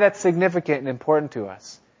reason why that's significant and important to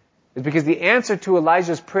us is because the answer to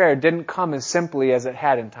Elijah's prayer didn't come as simply as it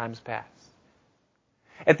had in times past.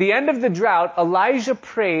 At the end of the drought, Elijah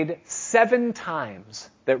prayed 7 times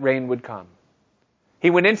that rain would come.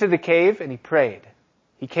 He went into the cave and he prayed.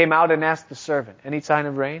 He came out and asked the servant, any sign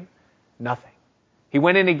of rain? Nothing. He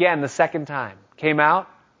went in again the 2nd time. Came out?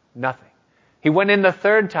 Nothing. He went in the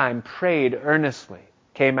 3rd time, prayed earnestly.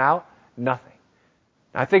 Came out? Nothing.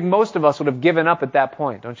 I think most of us would have given up at that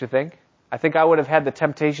point, don't you think? I think I would have had the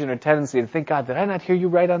temptation or tendency to think, God, did I not hear you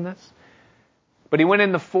right on this? But he went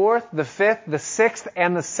in the 4th, the 5th, the 6th,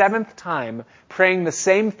 and the 7th time, praying the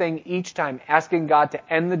same thing each time, asking God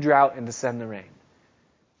to end the drought and to send the rain.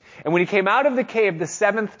 And when he came out of the cave the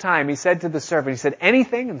 7th time, he said to the servant, he said,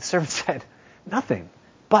 anything? And the servant said, nothing.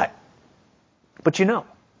 But you know,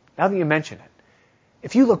 now that you mention it,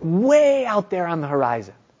 if you look way out there on the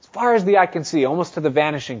horizon, as far as the eye can see, almost to the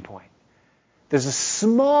vanishing point, there's a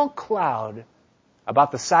small cloud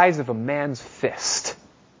about the size of a man's fist.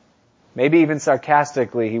 Maybe even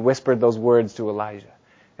sarcastically, he whispered those words to Elijah.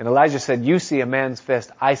 And Elijah said, you see a man's fist,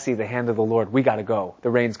 I see the hand of the Lord. We got to go. The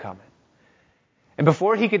rain's coming. And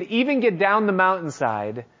before he could even get down the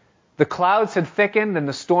mountainside, the clouds had thickened and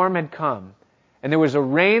the storm had come. And there was a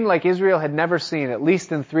rain like Israel had never seen, at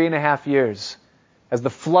least in 3.5 years, as the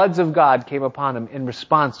floods of God came upon him in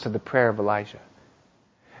response to the prayer of Elijah.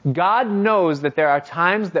 God knows that there are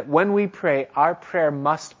times that when we pray, our prayer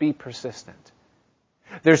must be persistent.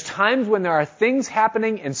 There's times when there are things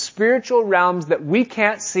happening in spiritual realms that we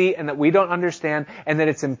can't see and that we don't understand, and that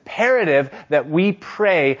it's imperative that we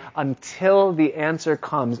pray until the answer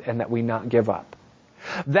comes and that we not give up.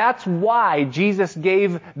 That's why Jesus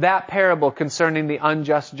gave that parable concerning the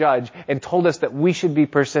unjust judge and told us that we should be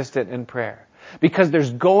persistent in prayer. Because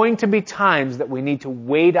there's going to be times that we need to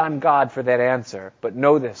wait on God for that answer. But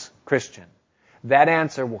know this, Christian, that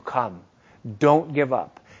answer will come. Don't give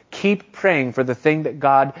up. Keep praying for the thing that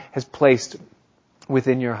God has placed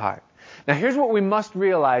within your heart. Now here's what we must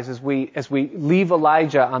realize as we leave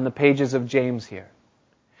Elijah on the pages of James here,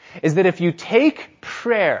 is that if you take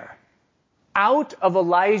prayer out of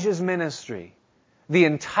Elijah's ministry, the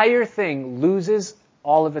entire thing loses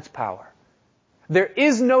all of its power. There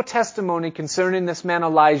is no testimony concerning this man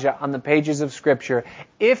Elijah on the pages of Scripture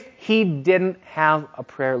if he didn't have a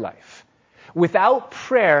prayer life. Without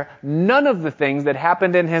prayer, none of the things that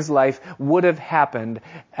happened in his life would have happened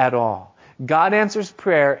at all. God answers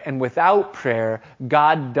prayer, and without prayer,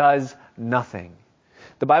 God does nothing.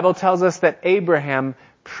 The Bible tells us that Abraham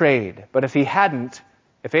prayed, but if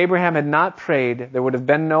Abraham had not prayed, there would have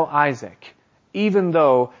been no Isaac, even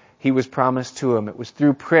though he was promised to him. It was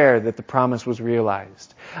through prayer that the promise was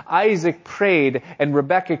realized. Isaac prayed, and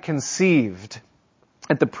Rebekah conceived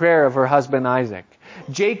at the prayer of her husband Isaac.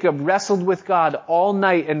 Jacob wrestled with God all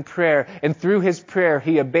night in prayer, and through his prayer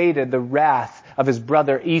he abated the wrath of his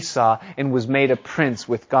brother Esau and was made a prince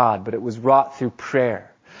with God, but it was wrought through prayer.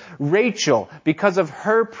 Rachel, because of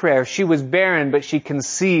her prayer, she was barren, but she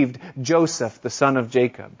conceived Joseph, the son of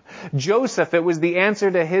Jacob. Joseph, it was the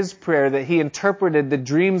answer to his prayer that he interpreted the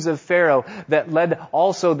dreams of Pharaoh that led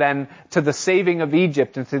also then to the saving of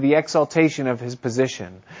Egypt and to the exaltation of his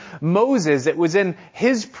position. Moses, it was in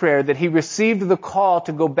his prayer that he received the call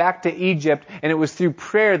to go back to Egypt, and it was through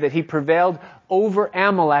prayer that he prevailed over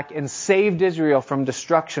Amalek and saved Israel from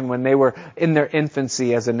destruction when they were in their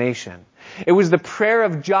infancy as a nation. It was the prayer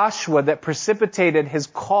of Joshua that precipitated his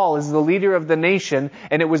call as the leader of the nation,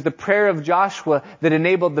 and it was the prayer of Joshua that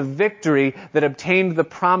enabled the victory that obtained the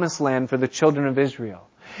promised land for the children of Israel.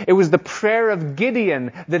 It was the prayer of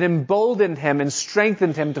Gideon that emboldened him and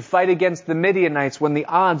strengthened him to fight against the Midianites when the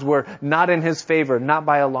odds were not in his favor, not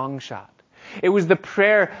by a long shot. It was the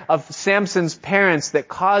prayer of Samson's parents that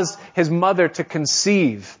caused his mother to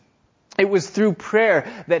conceive. It was through prayer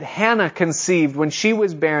that Hannah conceived when she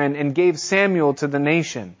was barren and gave Samuel to the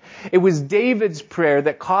nation. It was David's prayer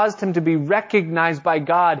that caused him to be recognized by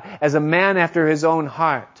God as a man after his own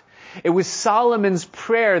heart. It was Solomon's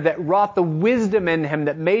prayer that wrought the wisdom in him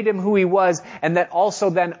that made him who he was, and that also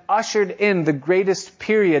then ushered in the greatest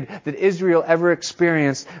period that Israel ever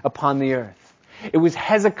experienced upon the earth. It was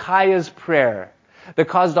Hezekiah's prayer that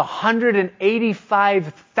caused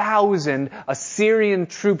 185,000 Assyrian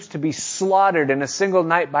troops to be slaughtered in a single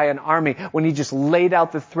night by an army when he just laid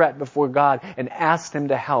out the threat before God and asked him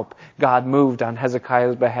to help. God moved on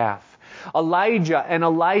Hezekiah's behalf. Elijah and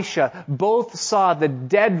Elisha both saw the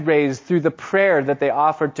dead raised through the prayer that they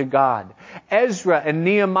offered to God. Ezra and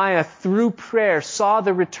Nehemiah, through prayer, saw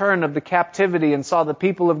the return of the captivity and saw the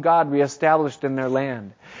people of God reestablished in their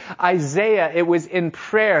land. Isaiah, it was in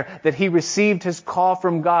prayer that he received his call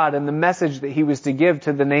from God and the message that he was to give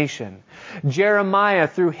to the nation. Jeremiah,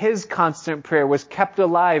 through his constant prayer, was kept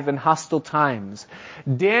alive in hostile times.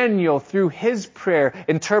 Daniel, through his prayer,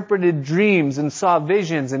 interpreted dreams and saw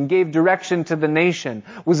visions and gave direction to the nation,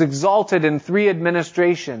 was exalted in 3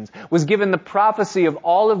 administrations, was given the prophecy of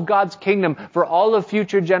all of God's kingdom for all of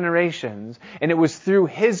future generations. And it was through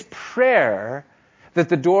his prayer that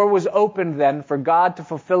the door was opened then for God to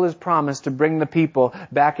fulfill his promise to bring the people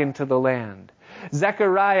back into the land.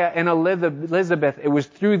 Zechariah and Elizabeth, it was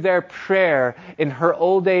through their prayer in her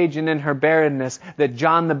old age and in her barrenness that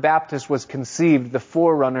John the Baptist was conceived, the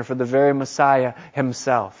forerunner for the very Messiah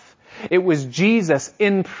himself. It was Jesus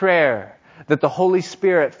in prayer that the Holy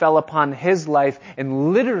Spirit fell upon his life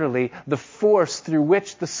and literally the force through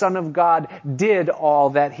which the Son of God did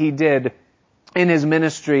all that he did in his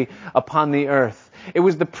ministry upon the earth. It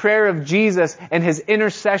was the prayer of Jesus and his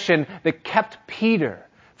intercession that kept Peter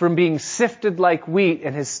from being sifted like wheat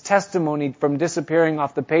and his testimony from disappearing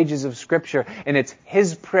off the pages of Scripture. And it's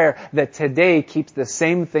his prayer that today keeps the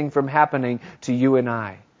same thing from happening to you and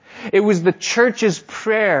I. It was the church's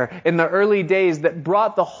prayer in the early days that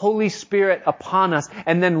brought the Holy Spirit upon us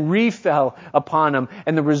and then refell upon them.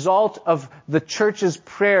 And the result of the church's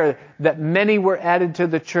prayer that many were added to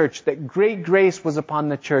the church, that great grace was upon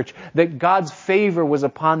the church, that God's favor was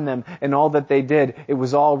upon them and all that they did, it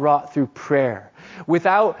was all wrought through prayer.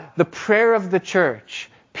 Without the prayer of the church,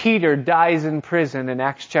 Peter dies in prison in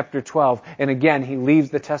Acts chapter 12. And again, he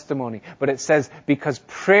leaves the testimony. But it says, because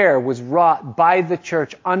prayer was wrought by the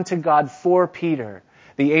church unto God for Peter,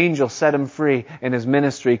 the angel set him free and his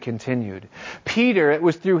ministry continued. Peter, it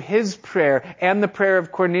was through his prayer and the prayer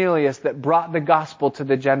of Cornelius that brought the gospel to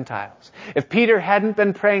the Gentiles. If Peter hadn't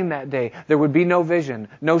been praying that day, there would be no vision,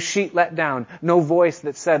 no sheet let down, no voice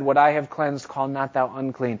that said, what I have cleansed, call not thou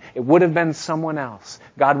unclean. It would have been someone else.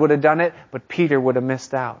 God would have done it, but Peter would have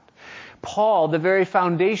missed out. Paul, the very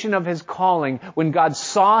foundation of his calling, when God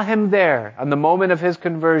saw him there on the moment of his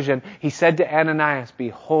conversion, he said to Ananias,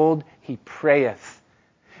 behold, he prayeth.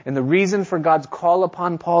 And the reason for God's call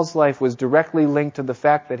upon Paul's life was directly linked to the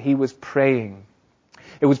fact that he was praying.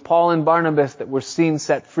 It was Paul and Barnabas that were seen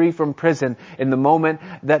set free from prison in the moment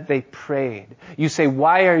that they prayed. You say,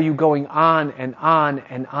 why are you going on and on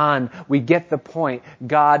and on? We get the point.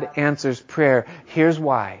 God answers prayer. Here's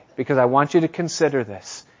why. Because I want you to consider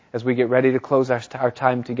this as we get ready to close our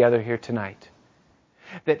time together here tonight.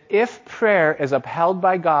 That if prayer is upheld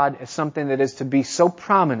by God as something that is to be so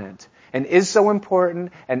prominent and is so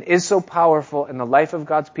important and is so powerful in the life of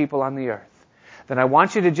God's people on the earth, then I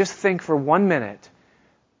want you to just think for 1 minute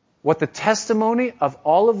what the testimony of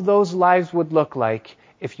all of those lives would look like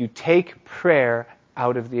if you take prayer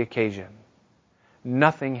out of the occasion.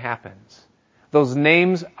 Nothing happens. Those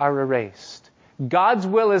names are erased. God's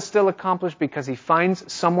will is still accomplished because he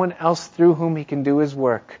finds someone else through whom he can do his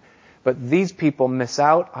work. But these people miss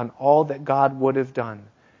out on all that God would have done.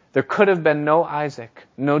 There could have been no Isaac,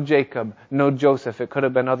 no Jacob, no Joseph. It could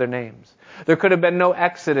have been other names. There could have been no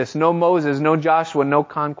Exodus, no Moses, no Joshua, no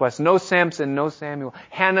conquest, no Samson, no Samuel.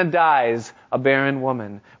 Hannah dies, a barren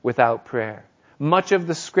woman, without prayer. Much of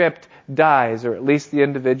the script dies, or at least the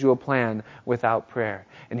individual plan, without prayer.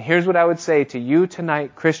 And here's what I would say to you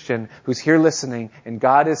tonight, Christian, who's here listening, and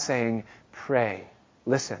God is saying, pray.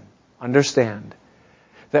 Listen, understand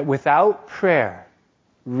that without prayer,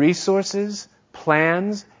 resources,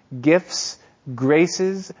 plans, gifts,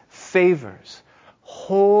 graces, favors,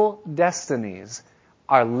 whole destinies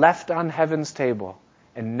are left on heaven's table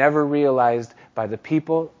and never realized by the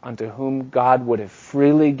people unto whom God would have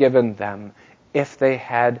freely given them if they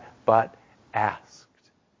had but asked.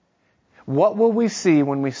 What will we see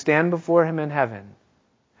when we stand before him in heaven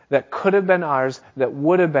that could have been ours, that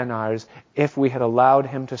would have been ours, if we had allowed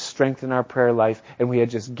him to strengthen our prayer life and we had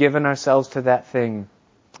just given ourselves to that thing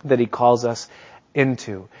that he calls us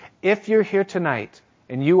into? If you're here tonight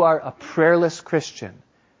and you are a prayerless Christian,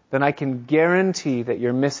 then I can guarantee that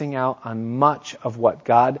you're missing out on much of what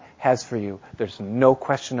God has for you. There's no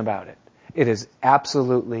question about it. It is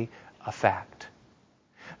absolutely a fact.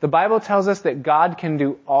 The Bible tells us that God can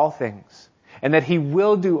do all things, and that he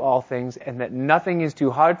will do all things, and that nothing is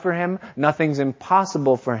too hard for him, nothing's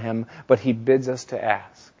impossible for him, but he bids us to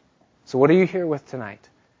ask. So what are you here with tonight?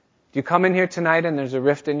 Do you come in here tonight and there's a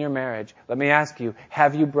rift in your marriage? Let me ask you,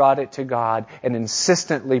 have you brought it to God and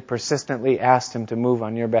insistently, persistently asked him to move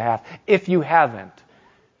on your behalf? If you haven't,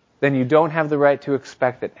 then you don't have the right to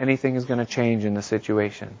expect that anything is going to change in the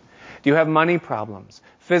situation. Do you have money problems,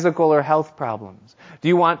 physical or health problems? Do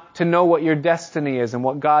you want to know what your destiny is and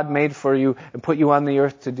what God made for you and put you on the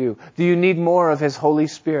earth to do? Do you need more of His Holy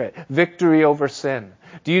Spirit, victory over sin?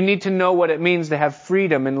 Do you need to know what it means to have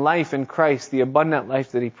freedom and life in Christ, the abundant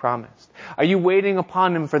life that He promised? Are you waiting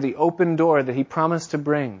upon Him for the open door that He promised to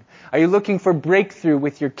bring? Are you looking for breakthrough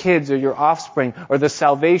with your kids or your offspring or the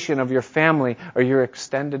salvation of your family or your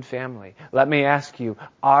extended family? Let me ask you,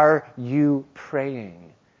 are you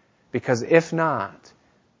praying? Because if not,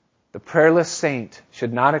 the prayerless saint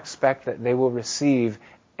should not expect that they will receive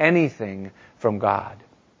anything from God.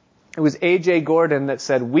 It was A.J. Gordon that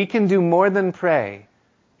said, we can do more than pray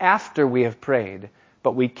after we have prayed,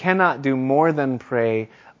 but we cannot do more than pray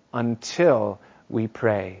until we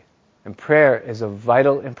pray. And prayer is of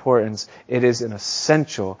vital importance. It is an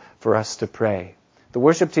essential for us to pray. The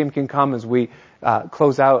worship team can come as we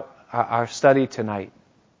close out our study tonight.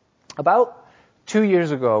 About 2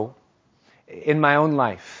 years ago, in my own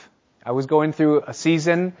life, I was going through a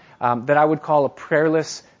season that I would call a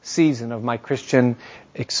prayerless season of my Christian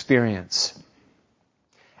experience.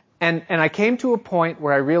 And I came to a point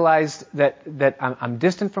where I realized that I'm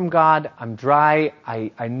distant from God, I'm dry,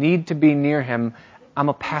 I need to be near Him. I'm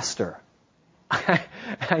a pastor.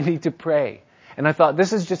 I need to pray. And I thought,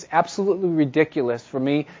 this is just absolutely ridiculous for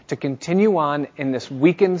me to continue on in this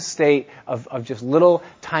weakened state of just little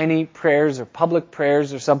tiny prayers or public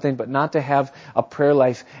prayers or something, but not to have a prayer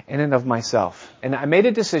life in and of myself. And I made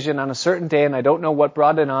a decision on a certain day, and I don't know what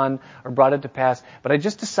brought it on or brought it to pass, but I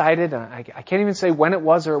just decided, and I can't even say when it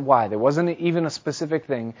was or why. There wasn't even a specific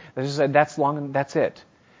thing. I just said, that's long and that's it.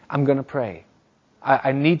 I'm going to pray.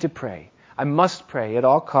 I need to pray. I must pray at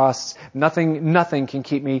all costs. Nothing can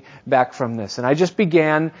keep me back from this. And I just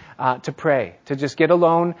began to pray, to just get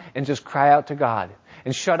alone and just cry out to God.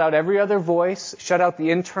 And shut out every other voice, shut out the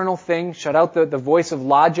internal thing, shut out the voice of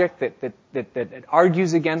logic that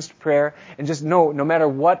argues against prayer, and just know, no matter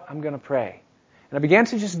what, I'm going to pray. And I began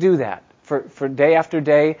to just do that for day after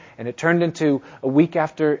day, and it turned into a week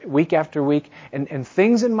after week, and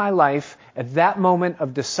things in my life at that moment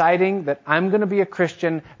of deciding that I'm going to be a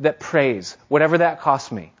Christian that prays, whatever that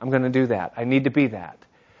costs me. I'm going to do that. I need to be that.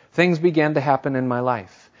 Things began to happen in my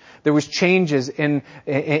life. There was changes in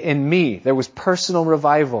me. There was personal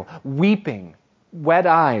revival, weeping, wet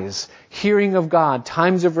eyes, hearing of God,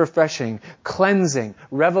 times of refreshing, cleansing,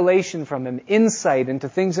 revelation from Him, insight into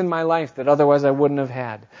things in my life that otherwise I wouldn't have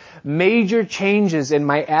had. Major changes in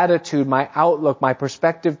my attitude, my outlook, my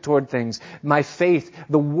perspective toward things, my faith.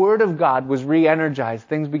 The Word of God was re-energized.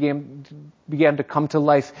 Things began to come to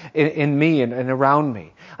life in me and around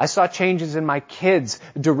me. I saw changes in my kids,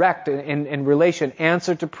 direct in relation,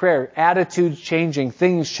 answer to prayer, attitudes changing,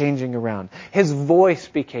 things changing around. His voice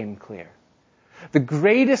became clear. The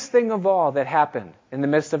greatest thing of all that happened in the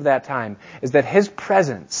midst of that time is that His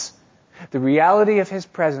presence, the reality of His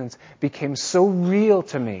presence, became so real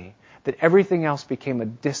to me that everything else became a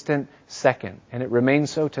distant second. And it remains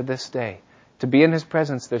so to this day. To be in His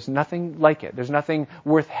presence, there's nothing like it. There's nothing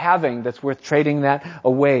worth having that's worth trading that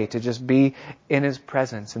away, to just be in His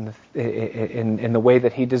presence in the way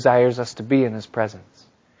that He desires us to be in His presence.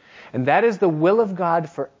 And that is the will of God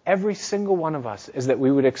for every single one of us, is that we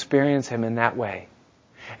would experience Him in that way.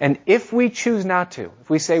 And if we choose not to, if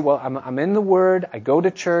we say, well, I'm in the Word, I go to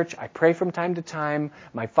church, I pray from time to time,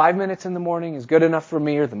 my 5 minutes in the morning is good enough for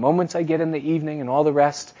me, or the moments I get in the evening and all the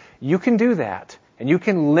rest, you can do that. And you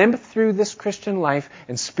can limp through this Christian life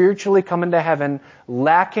and spiritually come into heaven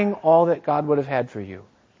lacking all that God would have had for you.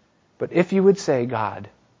 But if you would say, God,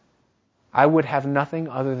 I would have nothing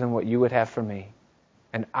other than what you would have for me,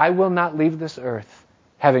 and I will not leave this earth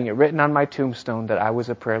having it written on my tombstone that I was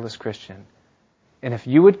a prayerless Christian. And if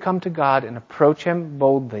you would come to God and approach Him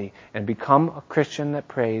boldly and become a Christian that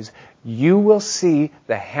prays, you will see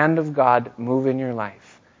the hand of God move in your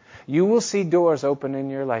life. You will see doors open in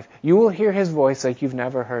your life. You will hear His voice like you've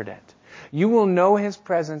never heard it. You will know His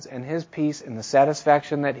presence and His peace and the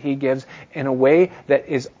satisfaction that He gives in a way that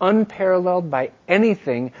is unparalleled by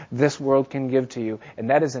anything this world can give to you. And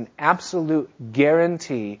that is an absolute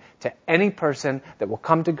guarantee to any person that will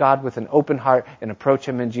come to God with an open heart and approach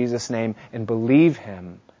Him in Jesus' name and believe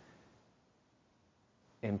Him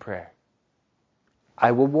in prayer.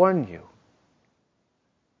 I will warn you.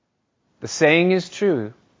 The saying is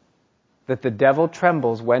true that the devil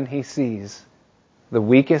trembles when he sees the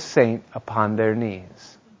weakest saint upon their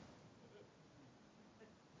knees.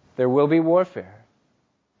 There will be warfare.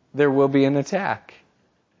 There will be an attack.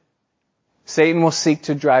 Satan will seek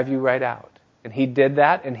to drive you right out. And he did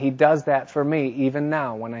that, and he does that for me even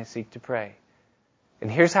now when I seek to pray.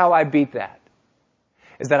 And here's how I beat that.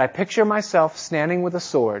 Is that I picture myself standing with a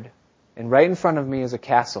sword, and right in front of me is a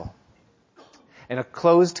castle. And a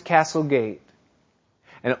closed castle gate.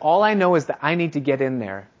 And all I know is that I need to get in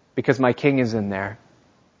there because my king is in there.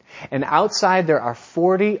 And outside there are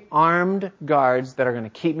 40 armed guards that are going to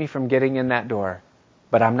keep me from getting in that door.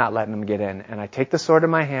 But I'm not letting them get in. And I take the sword in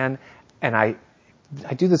my hand and I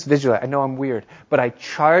do this visually. I know I'm weird. But I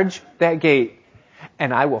charge that gate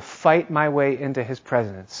and I will fight my way into his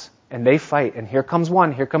presence. And they fight. And here comes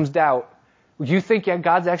one. Here comes doubt. You think, yeah,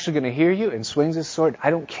 God's actually going to hear you? And swings his sword.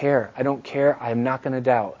 I don't care. I don't care. I am not going to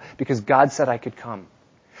doubt. Because God said I could come.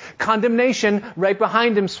 Condemnation, right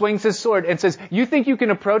behind him, swings his sword and says, you think you can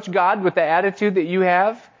approach God with the attitude that you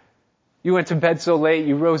have? You went to bed so late,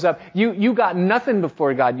 you rose up. You got nothing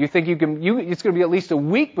before God. You think it's going to be at least a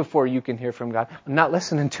week before you can hear from God. I'm not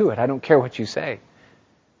listening to it. I don't care what you say.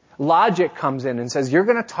 Logic comes in and says, you're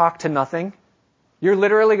going to talk to nothing. You're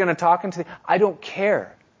literally going to talk into, I don't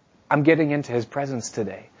care. I'm getting into his presence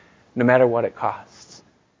today, no matter what it costs.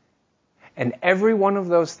 And every one of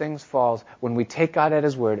those things falls when we take God at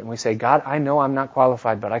his word and we say, God, I know I'm not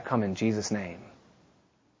qualified, but I come in Jesus' name.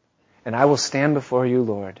 And I will stand before you,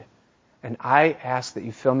 Lord. And I ask that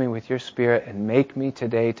you fill me with your Spirit and make me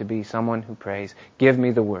today to be someone who prays. Give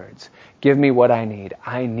me the words. Give me what I need.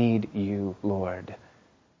 I need you, Lord.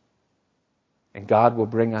 And God will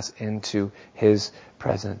bring us into his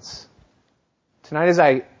presence. Tonight as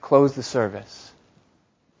I close the service,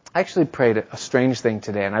 I actually prayed a strange thing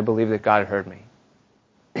today, and I believe that God heard me.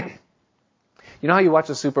 You know how you watch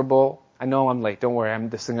the Super Bowl? I know I'm late. Don't worry.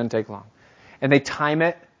 This isn't going to take long. And they time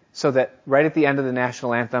it so that right at the end of the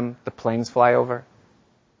national anthem, the planes fly over.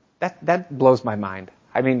 That blows my mind.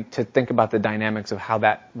 I mean, to think about the dynamics of how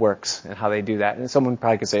that works and how they do that. And someone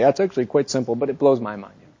probably could say, that's actually quite simple, but it blows my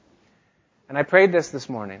mind. And I prayed this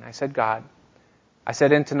morning. I said, God,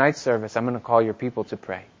 in tonight's service, I'm going to call your people to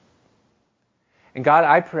pray. And God,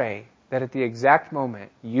 I pray that at the exact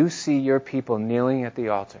moment you see your people kneeling at the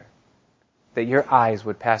altar, that your eyes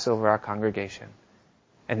would pass over our congregation,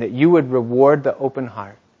 and that you would reward the open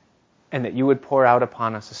heart, and that you would pour out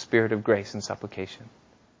upon us a spirit of grace and supplication.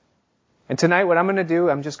 And tonight what I'm going to do,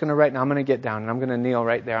 I'm going to get down and I'm going to kneel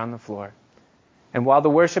right there on the floor. And while the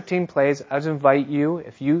worship team plays, I just invite you,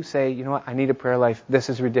 if you say, you know what, I need a prayer life, this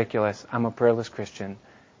is ridiculous, I'm a prayerless Christian,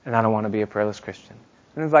 and I don't want to be a prayerless Christian.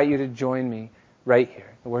 I invite you to join me right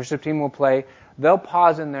here. The worship team will play. They'll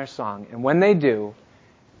pause in their song. And when they do,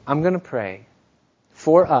 I'm going to pray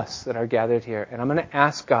for us that are gathered here. And I'm going to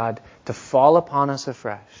ask God to fall upon us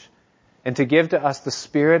afresh and to give to us the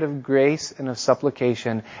spirit of grace and of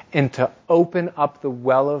supplication and to open up the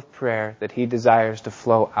well of prayer that he desires to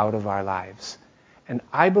flow out of our lives. And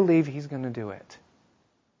I believe he's going to do it.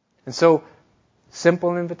 And so,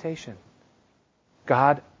 simple invitation.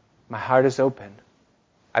 God, my heart is open.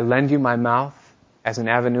 I lend you my mouth as an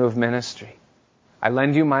avenue of ministry. I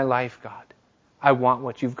lend you my life, God. I want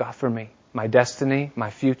what you've got for me. My destiny,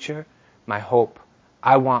 my future, my hope.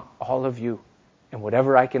 I want all of you. And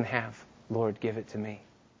whatever I can have, Lord, give it to me.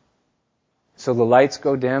 So the lights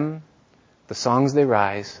go dim, the songs they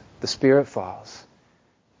rise, the Spirit falls.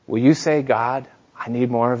 Will you say, God, I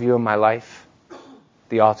need more of you in my life?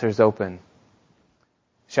 The altar is open.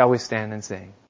 Shall we stand and sing?